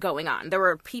protest going on. There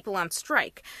were people on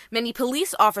strike. Many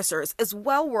police officers as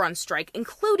well were on strike,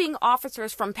 including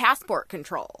officers from passport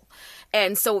control.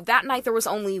 And so that night, there was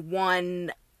only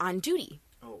one on duty.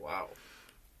 Oh, wow.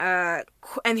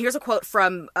 And here's a quote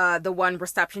from the one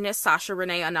receptionist, Sasha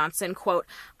Renee Anonson, quote,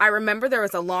 "I remember there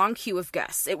was a long queue of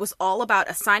guests. It was all about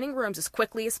assigning rooms as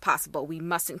quickly as possible. We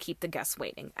mustn't keep the guests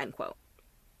waiting," end quote.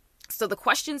 So the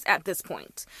questions at this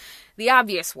point, the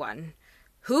obvious one,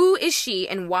 who is she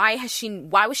and why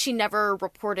was she never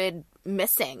reported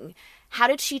missing? How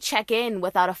did she check in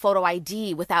without a photo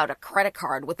ID, without a credit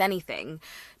card, with anything?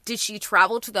 Did she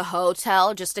travel to the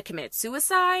hotel just to commit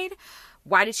suicide?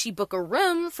 Why did she book a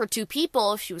room for 2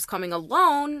 people if she was coming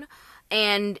alone?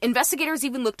 And investigators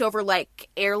even looked over,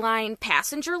 airline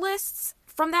passenger lists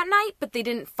from that night, but they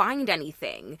didn't find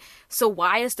anything. So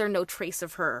why is there no trace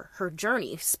of her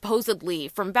journey, supposedly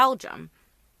from Belgium?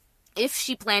 If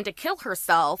she planned to kill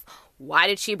herself, why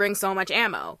did she bring so much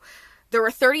ammo? There were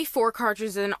 34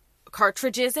 cartridges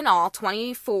in all,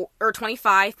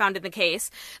 25 found in the case.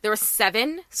 There were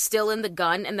 7 still in the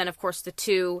gun, and then, of course, the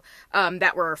 2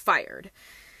 that were fired.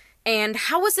 And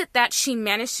how was it that she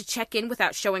managed to check in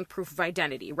without showing proof of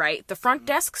identity, right? The front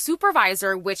desk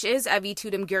supervisor, which is Evie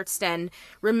Tudum Geertsen,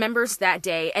 remembers that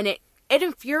day, and it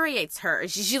infuriates her.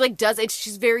 She does it.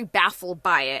 She's very baffled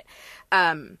by it.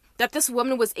 That this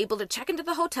woman was able to check into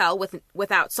the hotel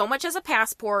without so much as a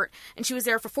passport, and she was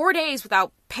there for 4 days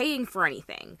without paying for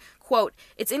anything. Quote,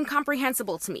 "It's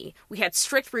incomprehensible to me. We had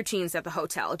strict routines at the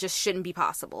hotel. It just shouldn't be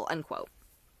possible," unquote.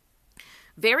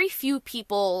 Very few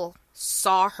people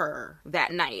saw her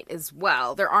that night as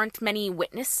well. There aren't many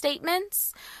witness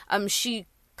statements. She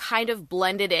kind of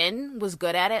blended in, was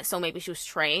good at it, so maybe she was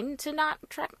trained to not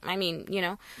track.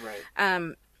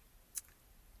 Right.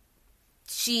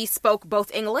 She spoke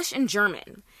both English and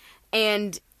German.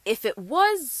 And if it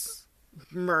was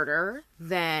murder,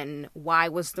 then why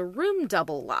was the room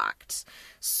double locked?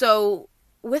 So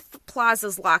with the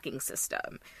Plaza's locking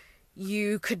system,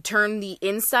 you could turn the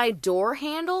inside door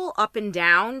handle up and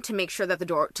down to make sure that the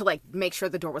door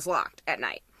was locked at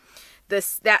night.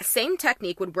 That same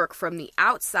technique would work from the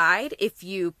outside if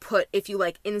you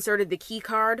inserted the key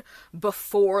card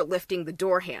before lifting the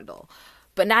door handle.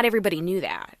 But not everybody knew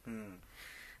that.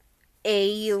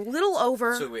 A little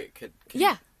over... So wait,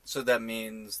 Yeah. So that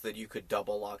means that you could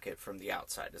double lock it from the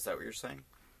outside. Is that what you're saying?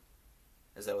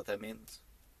 Is that what that means?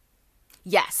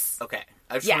 Yes. Okay.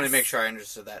 I just wanted to make sure I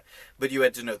understood that. But you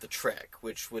had to know the trick,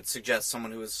 which would suggest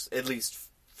someone who was at least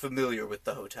familiar with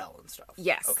the hotel and stuff.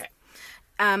 Yes. Okay.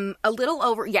 A little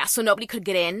over... Yeah, so nobody could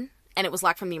get in, and it was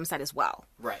locked from the inside as well.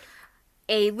 Right.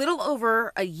 A little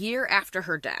over a year after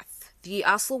her death, the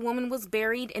Oslo woman was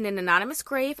buried in an anonymous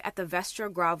grave at the Vestre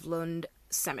Gravlund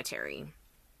Cemetery.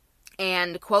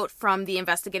 And, quote, from the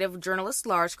investigative journalist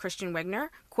Lars Christian Wegner,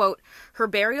 quote, her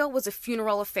burial was a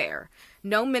funeral affair.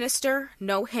 No minister,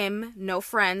 no hymn, no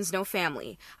friends, no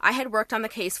family. I had worked on the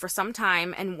case for some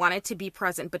time and wanted to be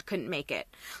present but couldn't make it.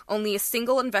 Only a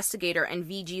single investigator and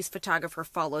VG's photographer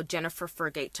followed Jennifer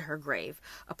Fergate to her grave,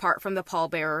 apart from the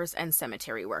pallbearers and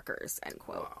cemetery workers, end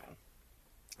quote. Wow.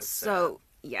 So,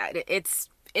 yeah, it's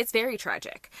very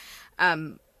tragic.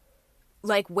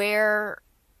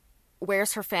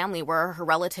 Where's her family? Where are her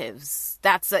relatives?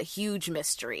 That's a huge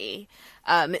mystery.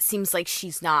 It seems like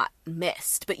she's not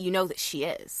missed, but you know that she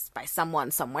is by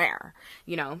someone somewhere,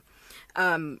 you know.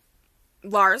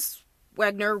 Lars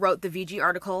Wegner wrote the VG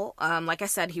article. Like I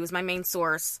said, he was my main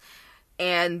source.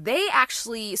 And they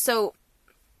actually, so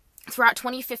throughout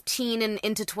 2015 and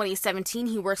into 2017,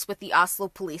 he works with the Oslo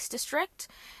Police District,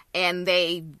 and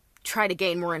they try to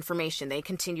gain more information. They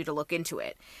continue to look into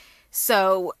it.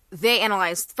 So they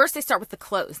analyzed, first they start with the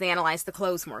clothes. They analyze the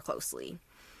clothes more closely.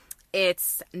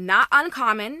 It's not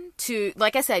uncommon to,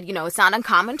 like I said, you know, it's not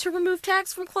uncommon to remove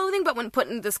tags from clothing, but when put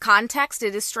in this context,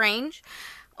 it is strange.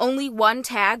 Only one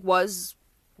tag was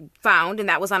found, and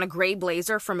that was on a gray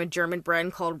blazer from a German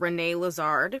brand called René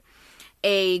Lazard.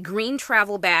 A green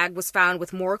travel bag was found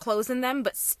with more clothes in them,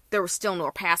 but there was still no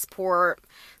passport,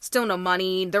 still no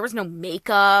money, there was no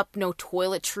makeup, no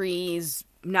toiletries,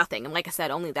 nothing. And like I said,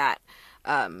 only that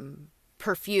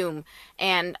perfume.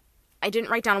 And I didn't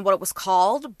write down what it was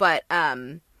called, but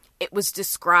it was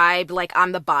described like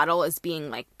on the bottle as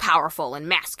being like powerful and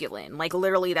masculine. Like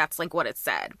literally that's like what it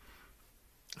said.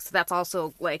 So that's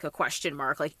also like a question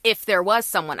mark, like if there was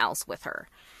someone else with her.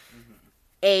 Mm-hmm.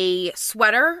 A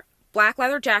sweater, black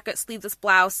leather jacket, sleeveless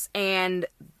blouse, and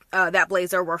that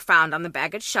blazer were found on the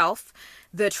baggage shelf.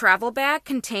 The travel bag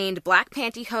contained black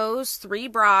pantyhose, 3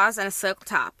 bras, and a silk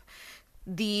top.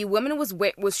 The woman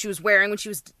she was wearing when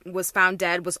she was found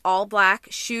dead was all black: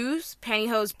 shoes,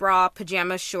 pantyhose, bra,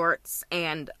 pajamas, shorts,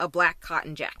 and a black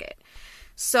cotton jacket.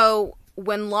 So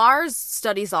when Lars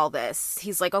studies all this,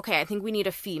 he's like, okay, I think we need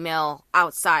a female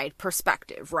outside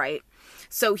perspective, right?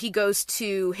 So he goes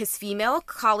to his female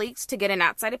colleagues to get an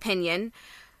outside opinion,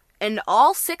 and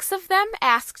all 6 of them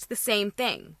asked the same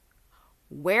thing.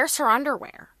 Where's her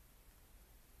underwear?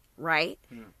 Right?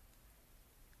 Yeah.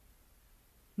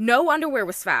 No underwear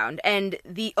was found, and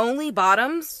the only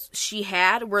bottoms she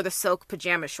had were the silk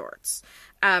pajama shorts.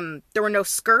 There were no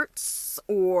skirts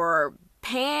or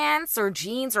pants or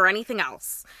jeans or anything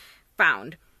else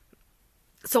found.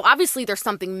 So obviously there's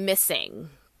something missing,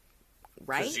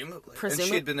 right? Presumably. And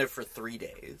she had been there for 3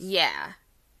 days. Yeah.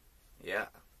 Yeah.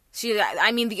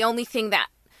 The only thing that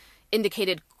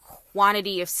indicated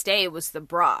quantity of stay was the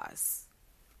bras.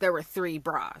 There were 3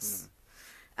 bras.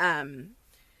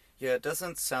 Yeah, it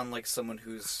doesn't sound like someone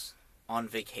who's on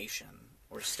vacation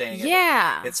or staying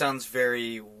at it sounds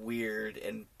very weird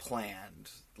and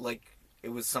planned. Like it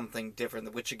was something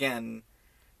different, which again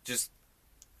just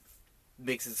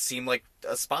makes it seem like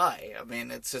a spy. I mean,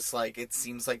 it's just like, it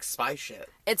seems like spy shit.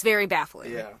 It's very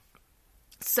baffling. Yeah.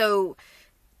 So,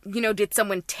 you know, did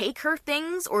someone take her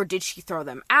things, or did she throw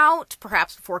them out,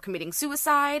 perhaps before committing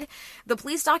suicide? The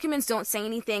police documents don't say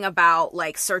anything about,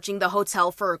 like, searching the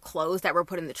hotel for clothes that were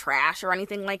put in the trash or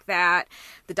anything like that.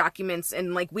 The documents,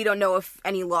 and, like, we don't know if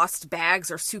any lost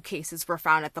bags or suitcases were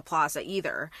found at the Plaza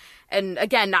either. And,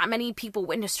 again, not many people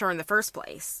witnessed her in the first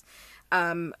place.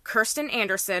 Kirsten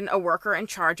Anderson, a worker in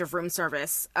charge of room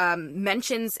service,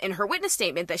 mentions in her witness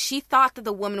statement that she thought that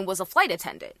the woman was a flight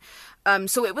attendant.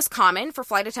 So it was common for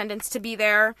flight attendants to be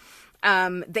there.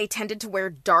 They tended to wear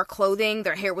dark clothing.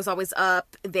 Their hair was always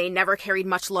up. They never carried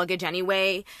much luggage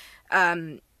anyway.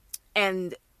 And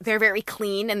they're very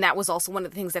clean. And that was also one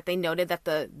of the things that they noted, that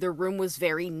the room was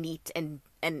very neat and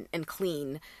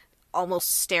clean,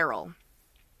 almost sterile.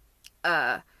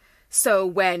 So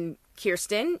when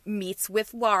Kirsten meets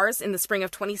with Lars in the spring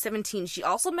of 2017, she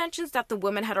also mentions that the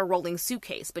woman had a rolling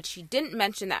suitcase, but she didn't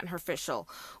mention that in her official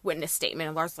witness statement.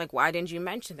 And Lars was like, why didn't you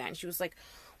mention that? And she was like,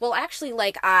 well, actually,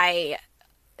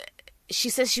 she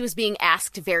says she was being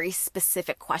asked very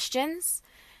specific questions.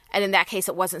 And in that case,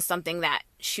 it wasn't something that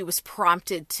she was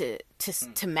prompted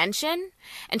to mention.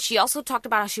 And she also talked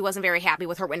about how she wasn't very happy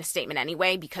with her witness statement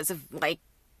anyway because of, like,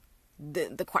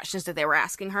 the questions that they were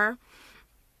asking her.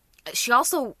 She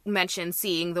also mentioned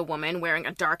seeing the woman wearing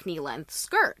a dark knee-length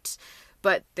skirt,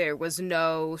 but there was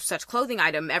no such clothing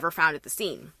item ever found at the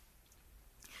scene.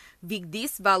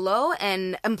 Vigdis Valo,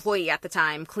 an employee at the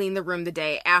time, cleaned the room the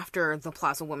day after the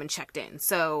Plaza woman checked in.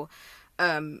 So,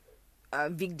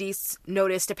 Vigdis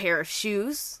noticed a pair of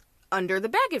shoes under the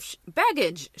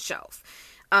baggage shelf.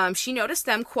 She noticed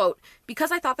them, quote,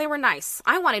 because I thought they were nice.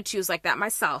 I wanted shoes like that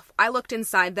myself. I looked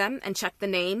inside them and checked the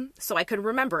name so I could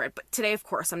remember it. But today, of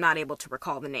course, I'm not able to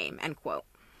recall the name, end quote.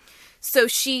 So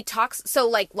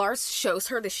Lars shows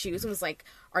her the shoes and was like,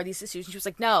 are these the shoes? And she was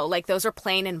like, no, like, those are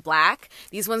plain and black.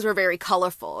 These ones were very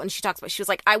colorful. And she was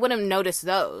like, I wouldn't notice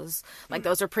those. Like,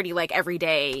 those are pretty, like,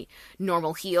 everyday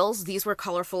normal heels. These were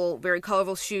colorful, very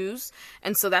colorful shoes.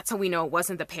 And so that's how we know it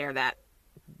wasn't the pair that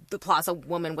the Plaza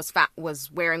woman was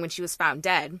wearing when she was found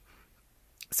dead.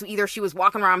 So either she was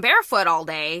walking around barefoot all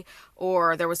day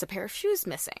or there was a pair of shoes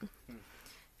missing.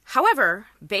 However,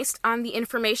 based on the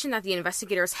information that the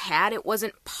investigators had, it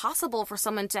wasn't possible for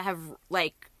someone to have,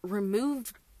 like,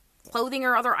 removed clothing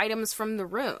or other items from the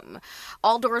room.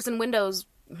 All doors and windows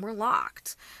were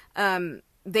locked.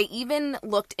 They even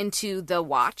looked into the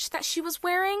watch that she was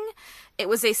wearing. It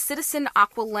was a Citizen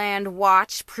Aqualand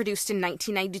watch produced in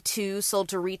 1992, sold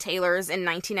to retailers in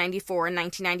 1994 and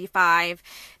 1995.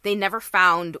 They never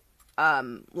found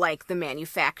the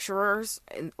manufacturers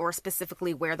or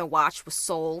specifically where the watch was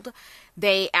sold.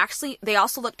 They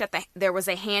also looked at there was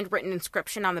a handwritten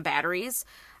inscription on the batteries,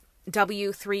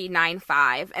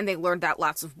 W395, and they learned that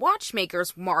lots of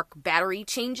watchmakers mark battery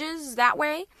changes that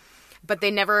way, but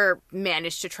they never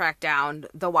managed to track down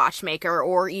the watchmaker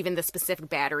or even the specific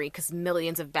battery because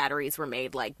millions of batteries were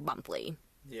made, like, monthly,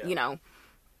 you know.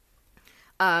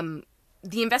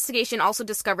 The investigation also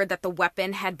discovered that the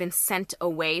weapon had been sent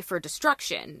away for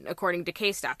destruction, according to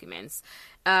case documents.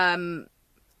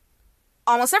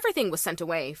 Almost everything was sent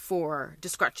away for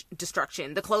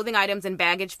destruction. The clothing items and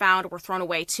baggage found were thrown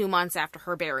away 2 months after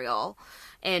her burial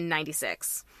in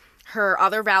 1996. Her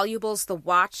other valuables, the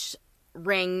watch,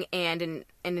 ring, and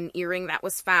an earring that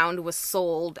was found, was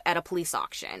sold at a police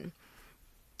auction.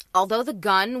 Although the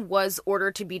gun was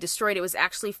ordered to be destroyed, it was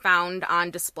actually found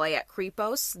on display at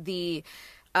Kripos, the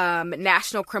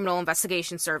National Criminal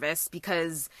Investigation Service,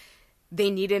 because they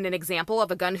needed an example of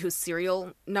a gun whose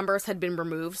serial numbers had been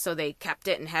removed, so they kept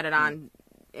it and had it on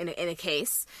in a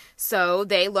case. So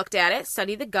they looked at it,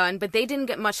 studied the gun, but they didn't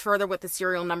get much further with the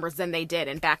serial numbers than they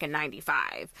did back in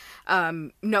 95.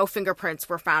 No fingerprints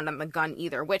were found on the gun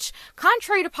either, which,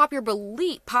 contrary to popular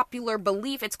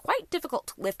belief, it's quite difficult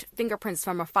to lift fingerprints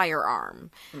from a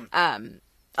firearm.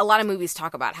 A lot of movies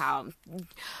talk about how,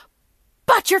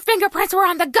 but your fingerprints were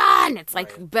on the gun! It's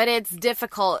like, right. But it's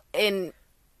difficult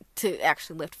to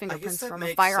actually lift fingerprints from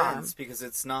a firearm. Makes sense because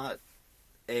it's not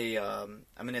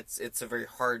it's a very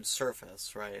hard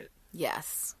surface, right?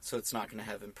 Yes. So it's not going to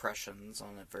have impressions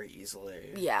on it very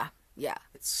easily. Yeah.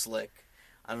 It's slick.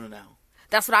 I don't know.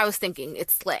 That's what I was thinking.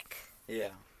 It's slick.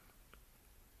 Yeah.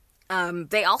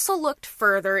 They also looked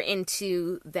further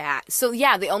into that. So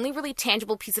yeah, the only really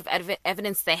tangible piece of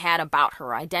evidence they had about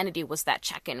her identity was that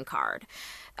check-in card.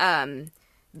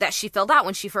 That she filled out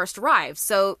when she first arrived.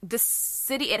 So the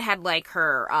city, it had like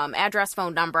her address,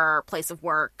 phone number, place of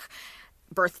work,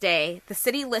 birthday. The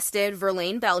city listed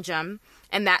Verlaine, Belgium,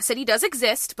 and that city does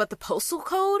exist, but the postal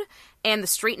code and the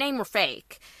street name were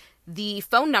fake. The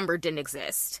phone number didn't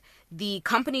exist. The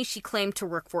company she claimed to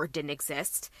work for didn't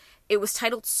exist. It was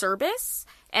titled Service,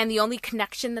 and the only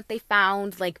connection that they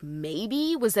found, like,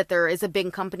 maybe, was that there is a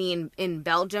big company in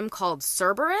Belgium called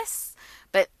Cerberus,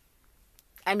 but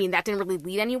I mean, that didn't really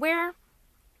lead anywhere.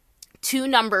 2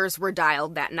 numbers were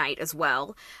dialed that night as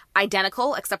well.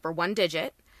 Identical, except for 1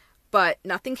 digit. But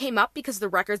nothing came up because the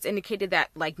records indicated that,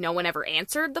 like, no one ever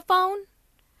answered the phone.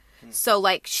 So,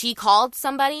 like, she called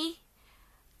somebody,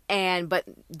 but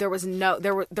there was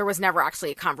never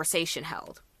actually a conversation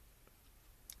held.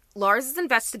 Lars's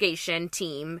investigation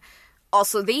team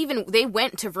also, they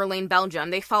went to Verlaine,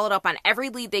 Belgium. They followed up on every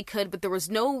lead they could, but there was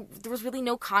really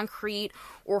no concrete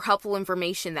or helpful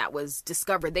information that was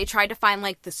discovered. They tried to find,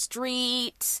 like, the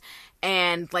street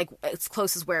and, like, as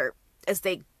close as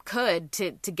they could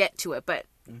to get to it, but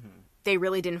they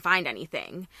really didn't find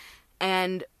anything.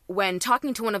 And when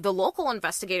talking to one of the local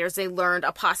investigators, they learned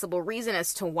a possible reason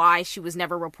as to why she was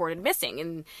never reported missing.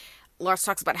 And Lars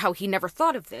talks about how he never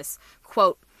thought of this.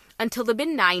 Quote, until the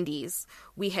mid-90s,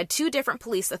 we had 2 different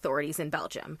police authorities in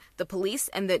Belgium, the police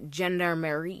and the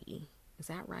gendarmerie. Is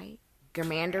that right?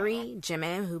 Germandery.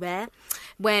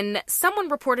 When someone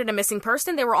reported a missing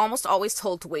person, they were almost always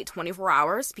told to wait 24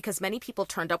 hours because many people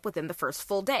turned up within the first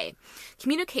full day.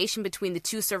 Communication between the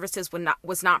two services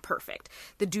was not perfect.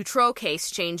 The Dutroux case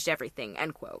changed everything,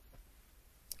 end quote.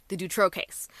 The Dutroux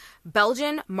case.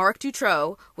 Belgian Marc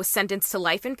Dutroux was sentenced to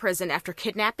life in prison after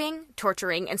kidnapping,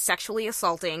 torturing, and sexually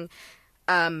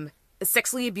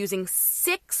abusing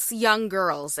 6 young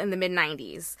girls in the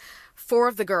mid-90s. 4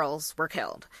 of the girls were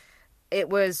killed. It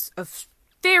was a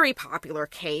very popular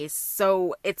case,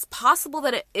 so it's possible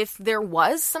that if there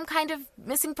was some kind of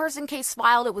missing person case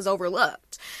filed, it was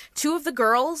overlooked. 2 of the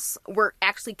girls were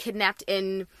actually kidnapped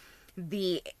in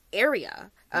the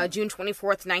area, June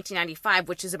 24th, 1995,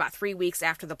 which is about 3 weeks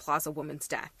after the Plaza woman's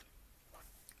death.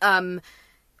 And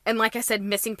like I said,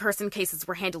 missing person cases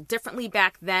were handled differently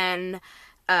back then,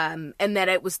 and that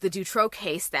it was the Dutroux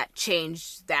case that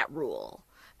changed that rule,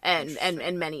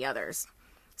 and many others.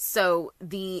 So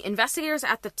the investigators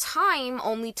at the time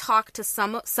only talked to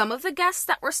some of the guests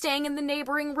that were staying in the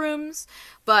neighboring rooms,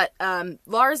 but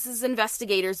Lars's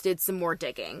investigators did some more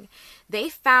digging. They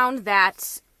found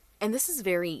that, and this is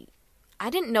I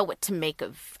didn't know what to make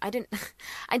of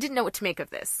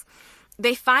this.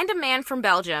 They find a man from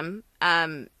Belgium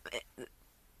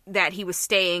that he was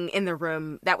staying in the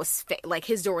room that was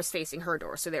his door was facing her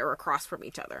door, so they were across from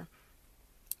each other.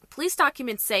 Police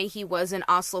documents say he was in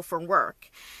Oslo for work.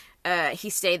 He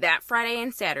stayed that Friday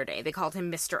and Saturday. They called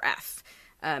him Mr. F.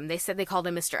 They said they called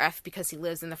him Mr. F because he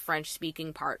lives in the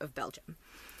French-speaking part of Belgium.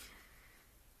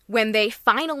 When they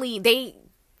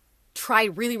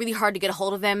tried really, really hard to get a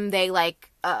hold of him,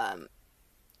 and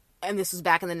this was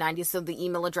back in the 90s, so the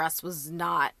email address was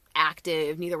not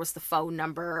active, neither was the phone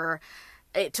number.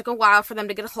 It took a while for them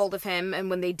to get a hold of him, and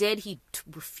when they did, he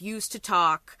refused to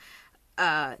talk.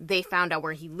 They found out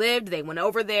where he lived. They went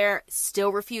over there,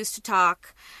 still refused to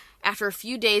talk. After a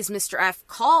few days, Mr. F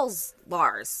calls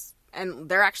Lars, and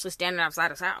they're actually standing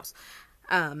outside his house.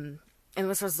 And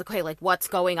Mr. F was like, hey, what's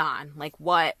going on?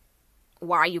 Why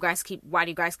do you guys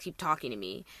keep talking to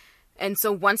me? And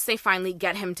so once they finally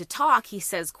get him to talk, he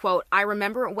says, quote, I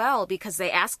remember it well because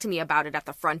they asked me about it at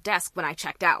the front desk when I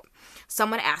checked out.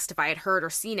 Someone asked if I had heard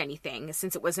or seen anything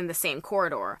since it was in the same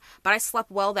corridor, but I slept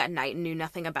well that night and knew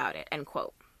nothing about it, end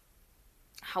quote.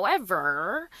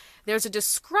 However, there's a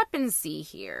discrepancy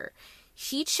here.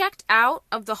 He checked out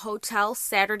of the hotel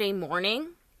Saturday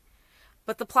morning,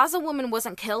 but the Plaza woman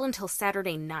wasn't killed until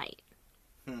Saturday night.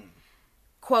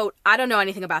 Quote, I don't know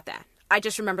anything about that. I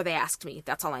just remember they asked me.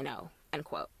 That's all I know. End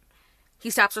quote. He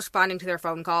stops responding to their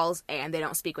phone calls, and they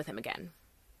don't speak with him again.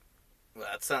 Well,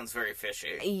 that sounds very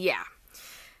fishy. Yeah.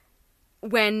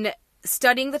 When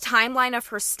studying the timeline of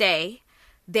her stay,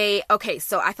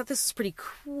 so I thought this was pretty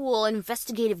cool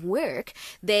investigative work.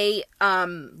 They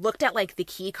looked at, the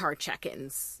key card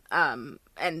check-ins, and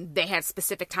they had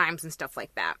specific times and stuff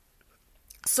like that.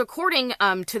 So according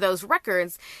to those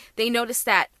records, they noticed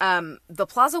that the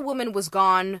Plaza woman was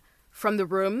gone from the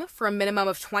room for a minimum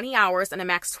of 20 hours and a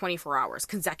max 24 hours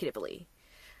consecutively.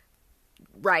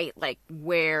 Right?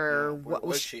 Where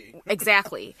was she?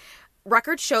 Exactly.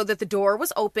 Records show that the door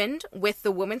was opened with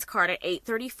the woman's card at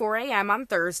 8:34 a.m. on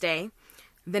Thursday.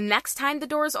 The next time the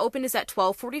doors opened is at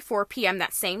 12:44 p.m.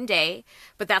 that same day,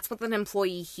 but that's with an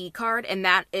employee key card, and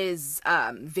that is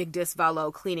Vigdis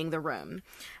Valo cleaning the room.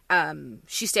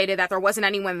 She stated that there wasn't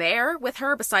anyone there with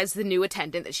her besides the new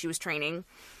attendant that she was training.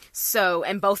 So,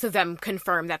 and both of them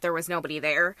confirmed that there was nobody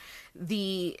there.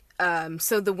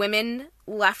 So the women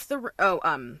left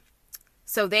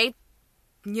so they,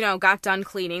 got done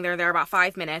cleaning. They're there about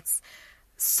 5 minutes.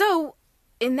 So,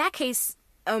 in that case,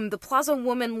 the Plaza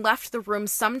woman left the room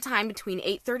sometime between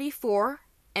 8:34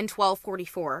 and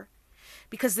 12:44,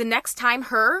 because the next time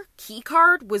her key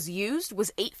card was used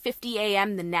was 8:50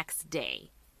 a.m. the next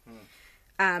day.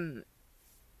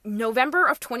 November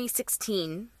of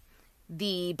 2016,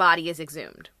 the body is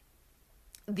exhumed.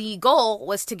 The goal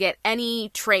was to get any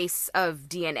trace of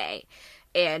DNA,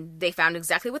 and they found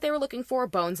exactly what they were looking for: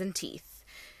 bones and teeth.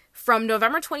 From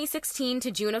November 2016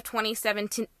 to June of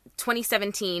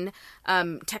 2017,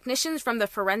 technicians from the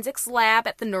forensics lab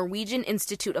at the Norwegian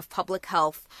Institute of Public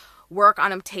Health work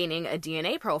on obtaining a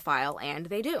DNA profile, and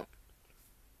they do.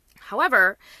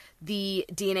 However, the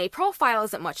DNA profile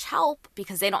isn't much help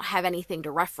because they don't have anything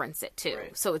to reference it to.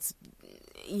 Right. So it's,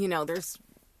 there's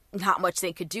not much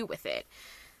they could do with it.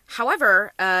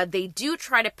 However, they do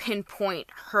try to pinpoint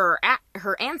her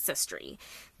ancestry.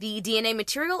 The DNA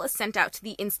material is sent out to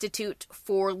the Institute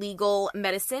for Legal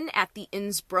Medicine at the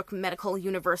Innsbruck Medical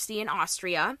University in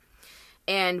Austria.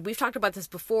 And we've talked about this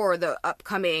before, the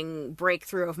upcoming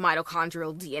breakthrough of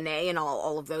mitochondrial DNA and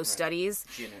all of those studies.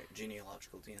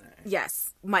 Genealogical DNA.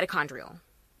 Yes, mitochondrial.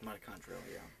 Mitochondrial,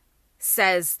 yeah.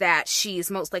 Says that she's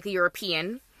most likely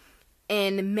European.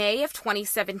 In May of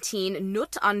 2017,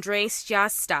 Knut André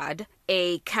Stjastad,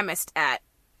 a chemist at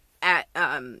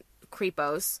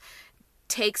Kripos,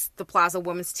 takes the Plaza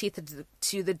woman's teeth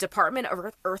to the Department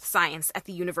of Earth Science at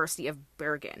the University of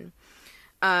Bergen.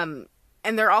 And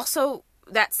they're also,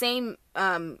 that same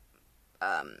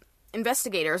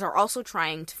investigators are also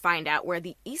trying to find out where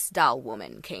the Isdal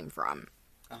woman came from.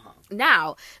 Uh-huh.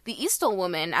 Now, the Isdal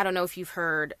woman, I don't know if you've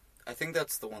heard. I think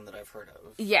that's the one that I've heard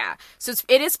of. Yeah. So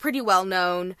it is pretty well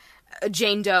known. A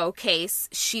Jane Doe case.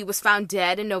 She was found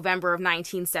dead in November of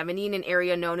 1970 in an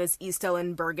area known as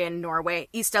Isdalen, Bergen, Norway.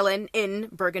 Isdalen in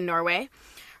Bergen, Norway.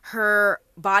 Her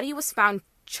body was found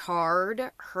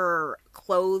charred. Her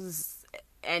clothes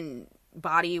and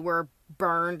body were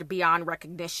burned beyond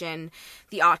recognition.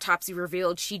 The autopsy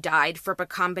revealed she died from a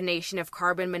combination of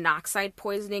carbon monoxide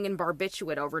poisoning and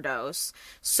barbiturate overdose.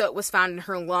 Soot was found in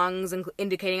her lungs,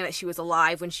 indicating that she was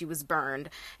alive when she was burned.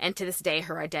 And to this day,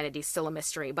 her identity is still a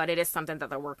mystery, but it is something that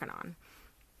they're working on.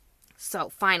 So,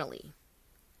 finally,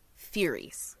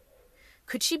 theories.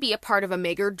 Could she be a part of a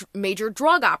major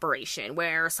drug operation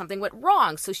where something went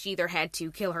wrong, so she either had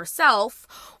to kill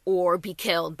herself or be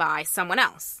killed by someone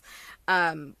else?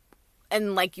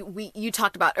 And like you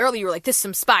talked about earlier, you were like, this is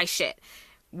some spy shit.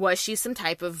 Was she some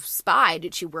type of spy?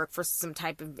 Did she work for some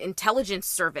type of intelligence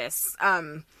service?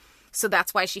 So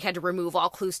that's why she had to remove all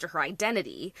clues to her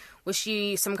identity. Was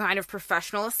she some kind of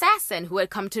professional assassin who had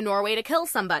come to Norway to kill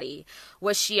somebody?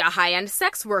 Was she a high-end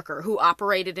sex worker who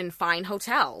operated in fine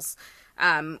hotels?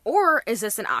 Or is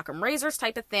this an Occam Razors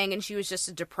type of thing, and she was just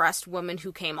a depressed woman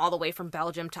who came all the way from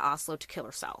Belgium to Oslo to kill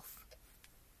herself?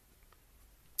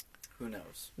 Who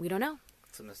knows? We don't know.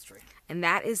 It's a mystery. And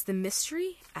that is the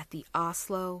mystery at the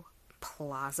Oslo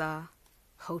Plaza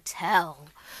Hotel.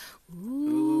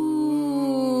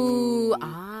 Ooh.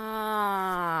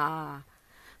 Ah.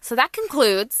 So that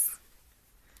concludes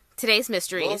today's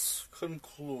mysteries. This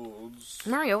concludes.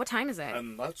 Mario, what time is it?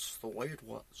 And that's the way it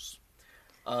was.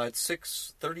 It's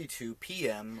 6:32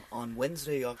 p.m. on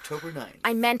Wednesday, October 9th.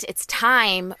 I meant it's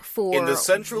time for in the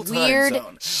Central Time weird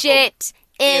Zone. shit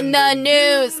in the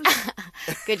news.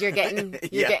 Good, you're getting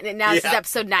it now. This is Yeah.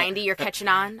 episode 90. You're catching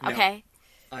on. No. Okay.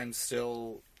 I'm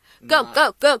still Go.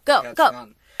 catching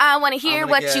on. I want to hear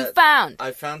what you found.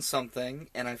 I found something,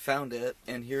 and I found it,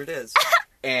 and here it is.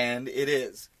 And it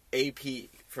is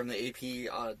AP, from the AP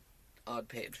odd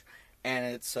page. And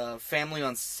it's family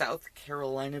on South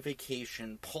Carolina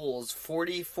vacation pulls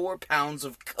 44 pounds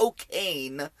of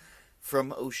cocaine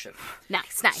from ocean.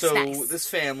 Nice. So nice. this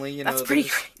family, That's they're pretty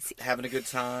just crazy. having a good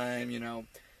time,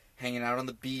 hanging out on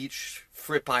the beach,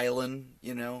 Fripp Island,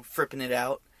 fripping it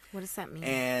out. What does that mean?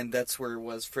 And that's where it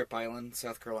was, Fripp Island,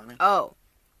 South Carolina. Oh.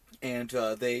 And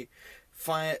they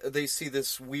see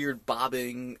this weird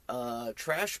bobbing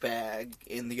trash bag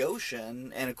in the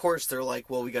ocean, and of course they're like,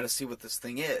 well, we got to see what this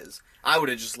thing is. I would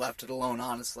have just left it alone,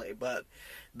 honestly, but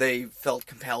they felt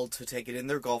compelled to take it in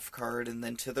their golf cart, and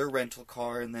then to their rental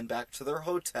car, and then back to their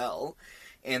hotel,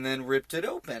 and then ripped it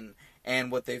open.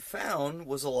 And what they found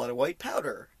was a lot of white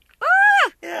powder.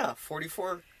 Ah! Yeah,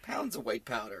 44 pounds of white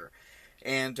powder.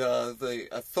 And the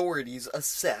authorities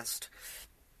assessed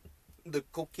the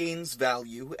cocaine's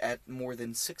value at more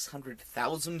than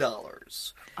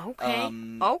 $600,000. Okay.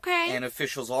 Okay. And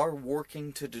officials are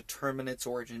working to determine its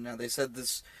origin. Now, they said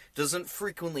this doesn't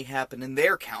frequently happen in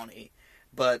their county,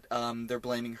 but they're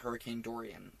blaming Hurricane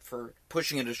Dorian for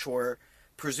pushing it ashore,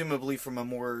 presumably from a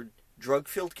more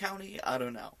drug-filled county. I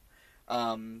don't know.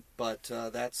 But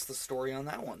that's the story on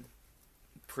that one.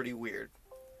 Pretty weird.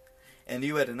 And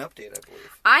you had an update, I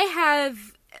believe. I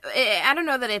have. I don't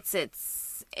know that it's an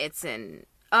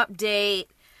update.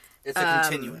 It's a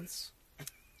continuance.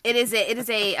 It is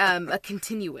a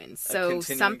continuance. So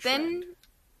something trend.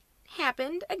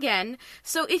 happened again.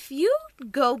 So if you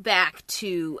go back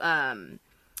to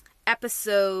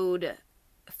episode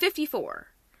 54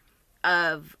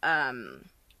 of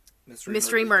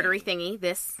Mystery Murdery Thingy,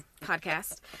 this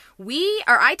podcast,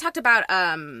 I talked about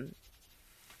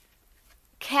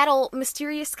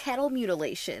mysterious cattle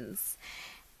mutilations.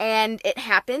 And it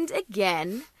happened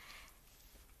again.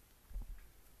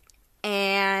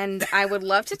 And I would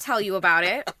love to tell you about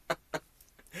it.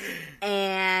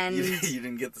 And you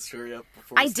didn't get the story up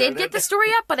before I did get the story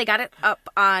up, but I got it up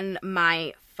on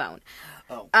my phone.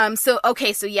 Oh. So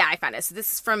yeah, I found it. So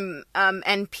this is from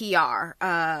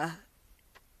NPR.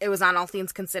 It was on All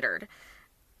Things Considered.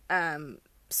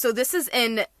 So this is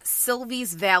in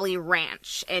Sylvie's Valley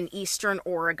Ranch in eastern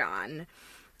Oregon.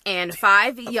 And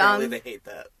 5 young... Apparently they hate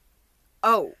that.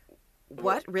 Oh,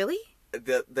 what? Really?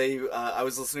 I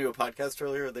was listening to a podcast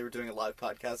earlier. They were doing a live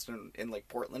podcast in like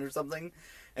Portland or something,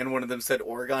 and one of them said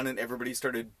Oregon, and everybody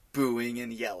started booing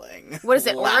and yelling. What is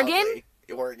it, loudly. Oregon?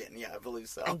 Oregon, yeah, I believe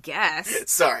so. I guess.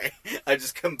 Sorry, I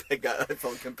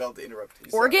felt compelled to interrupt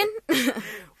you. Oregon?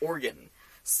 Oregon.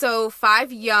 So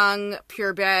 5 young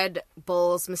purebred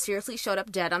bulls mysteriously showed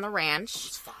up dead on the ranch. It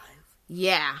was 5?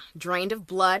 Yeah, drained of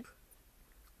blood,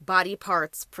 body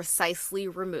parts precisely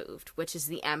removed, which is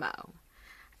the MO.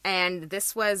 And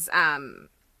this was,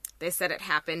 they said it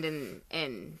happened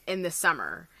in the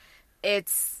summer.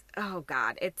 It's, oh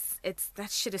God, it's, that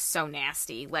shit is so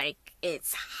nasty. Like,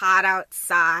 it's hot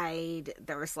outside.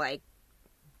 There was, like,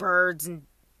 birds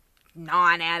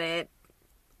gnawing at it.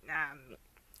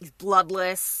 He's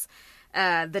bloodless.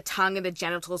 The tongue and the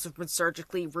genitals have been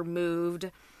surgically removed.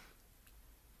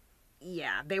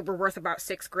 Yeah, they were worth about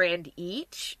 $6,000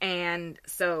 each. And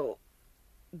so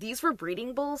these were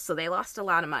breeding bulls, so they lost a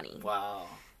lot of money. Wow.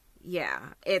 Yeah,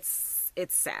 it's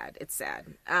sad. It's sad.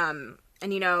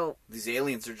 And you know, these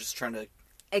aliens are just trying to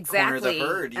exactly corner the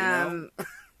herd, you know?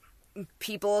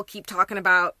 People keep talking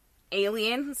about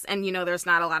aliens, and you know, there's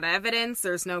not a lot of evidence.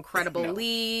 There's no credible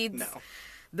leads. No.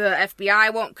 The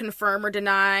FBI won't confirm or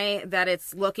deny that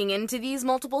it's looking into these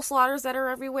multiple slaughters that are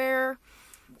everywhere.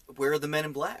 Where are the men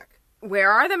in black?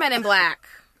 Where are the men in black?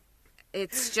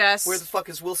 It's just... Where the fuck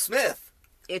is Will Smith?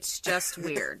 It's just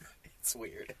weird. It's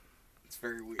weird. It's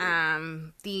very weird.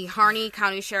 The Harney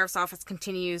County Sheriff's Office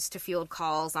continues to field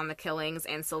calls on the killings,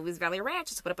 and Sylvie's Valley Ranch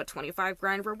has put up a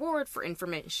 $25,000 reward for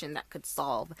information that could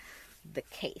solve the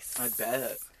case. I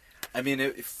bet. I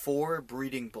mean, 4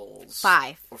 breeding bulls.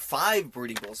 5. Or 5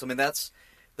 breeding bulls. I mean, that's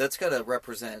got to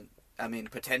represent, I mean,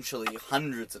 potentially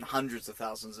hundreds and hundreds of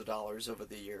thousands of dollars over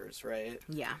the years, right?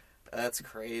 Yeah. That's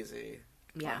crazy.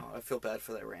 Yeah. Wow, I feel bad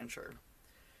for that rancher.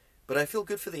 But I feel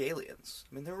good for the aliens.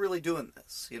 I mean, they're really doing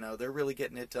this. You know, they're really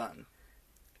getting it done.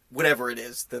 Whatever it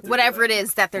is that they're Whatever doing. it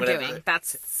is that they're Whatever doing. it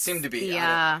That's... seemed to be.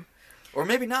 Yeah. Or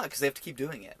maybe not, because they have to keep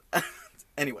doing it.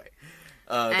 Anyway.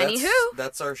 Anywho.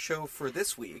 That's our show for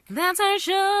this week. That's our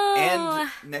show.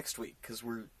 And next week, because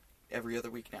we're every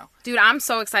other week now. Dude, I'm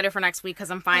so excited for next week,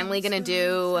 because I'm finally going to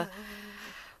do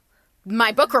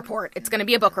my book report. It's going to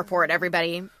be a book report,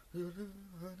 everybody.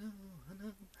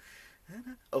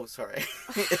 Oh, sorry.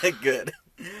 Good.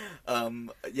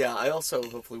 Yeah, I also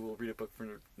hopefully will read a book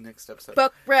for next episode.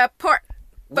 Book report.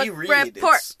 We Book read.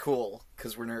 report. It's cool,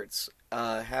 because we're nerds.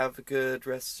 Have a good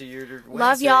rest of your Wednesday.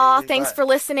 Love y'all. Thanks for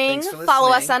listening.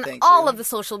 Follow us on all of the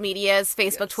social medias,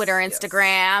 Facebook, Twitter,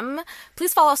 Instagram.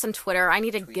 Please follow us on Twitter. I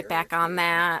need to get back on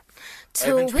that.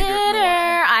 Twitter.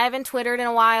 I haven't Twittered in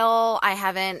a while. I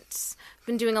haven't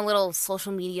been doing a little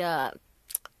social media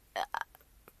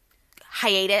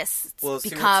hiatus. It's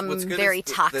become what's good very is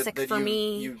toxic that for you,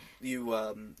 me.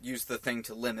 You use the thing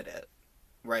to limit it,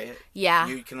 right? Yeah.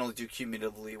 You can only do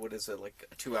cumulatively, what is it, like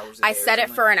 2 hours a day? I set it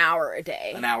for an hour a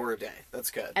day. An hour a day. That's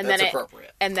good. And That's then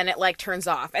appropriate. And then it like turns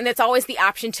off. And it's always the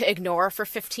option to ignore for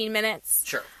 15 minutes.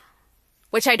 Sure.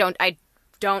 Which I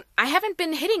haven't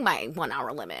been hitting my 1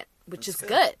 hour limit, which is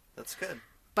good. That's good.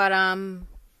 But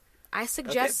I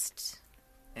suggest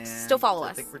still follow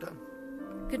us. I think we're done.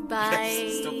 Goodbye.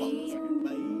 Yes, still follow us.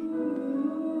 Bye.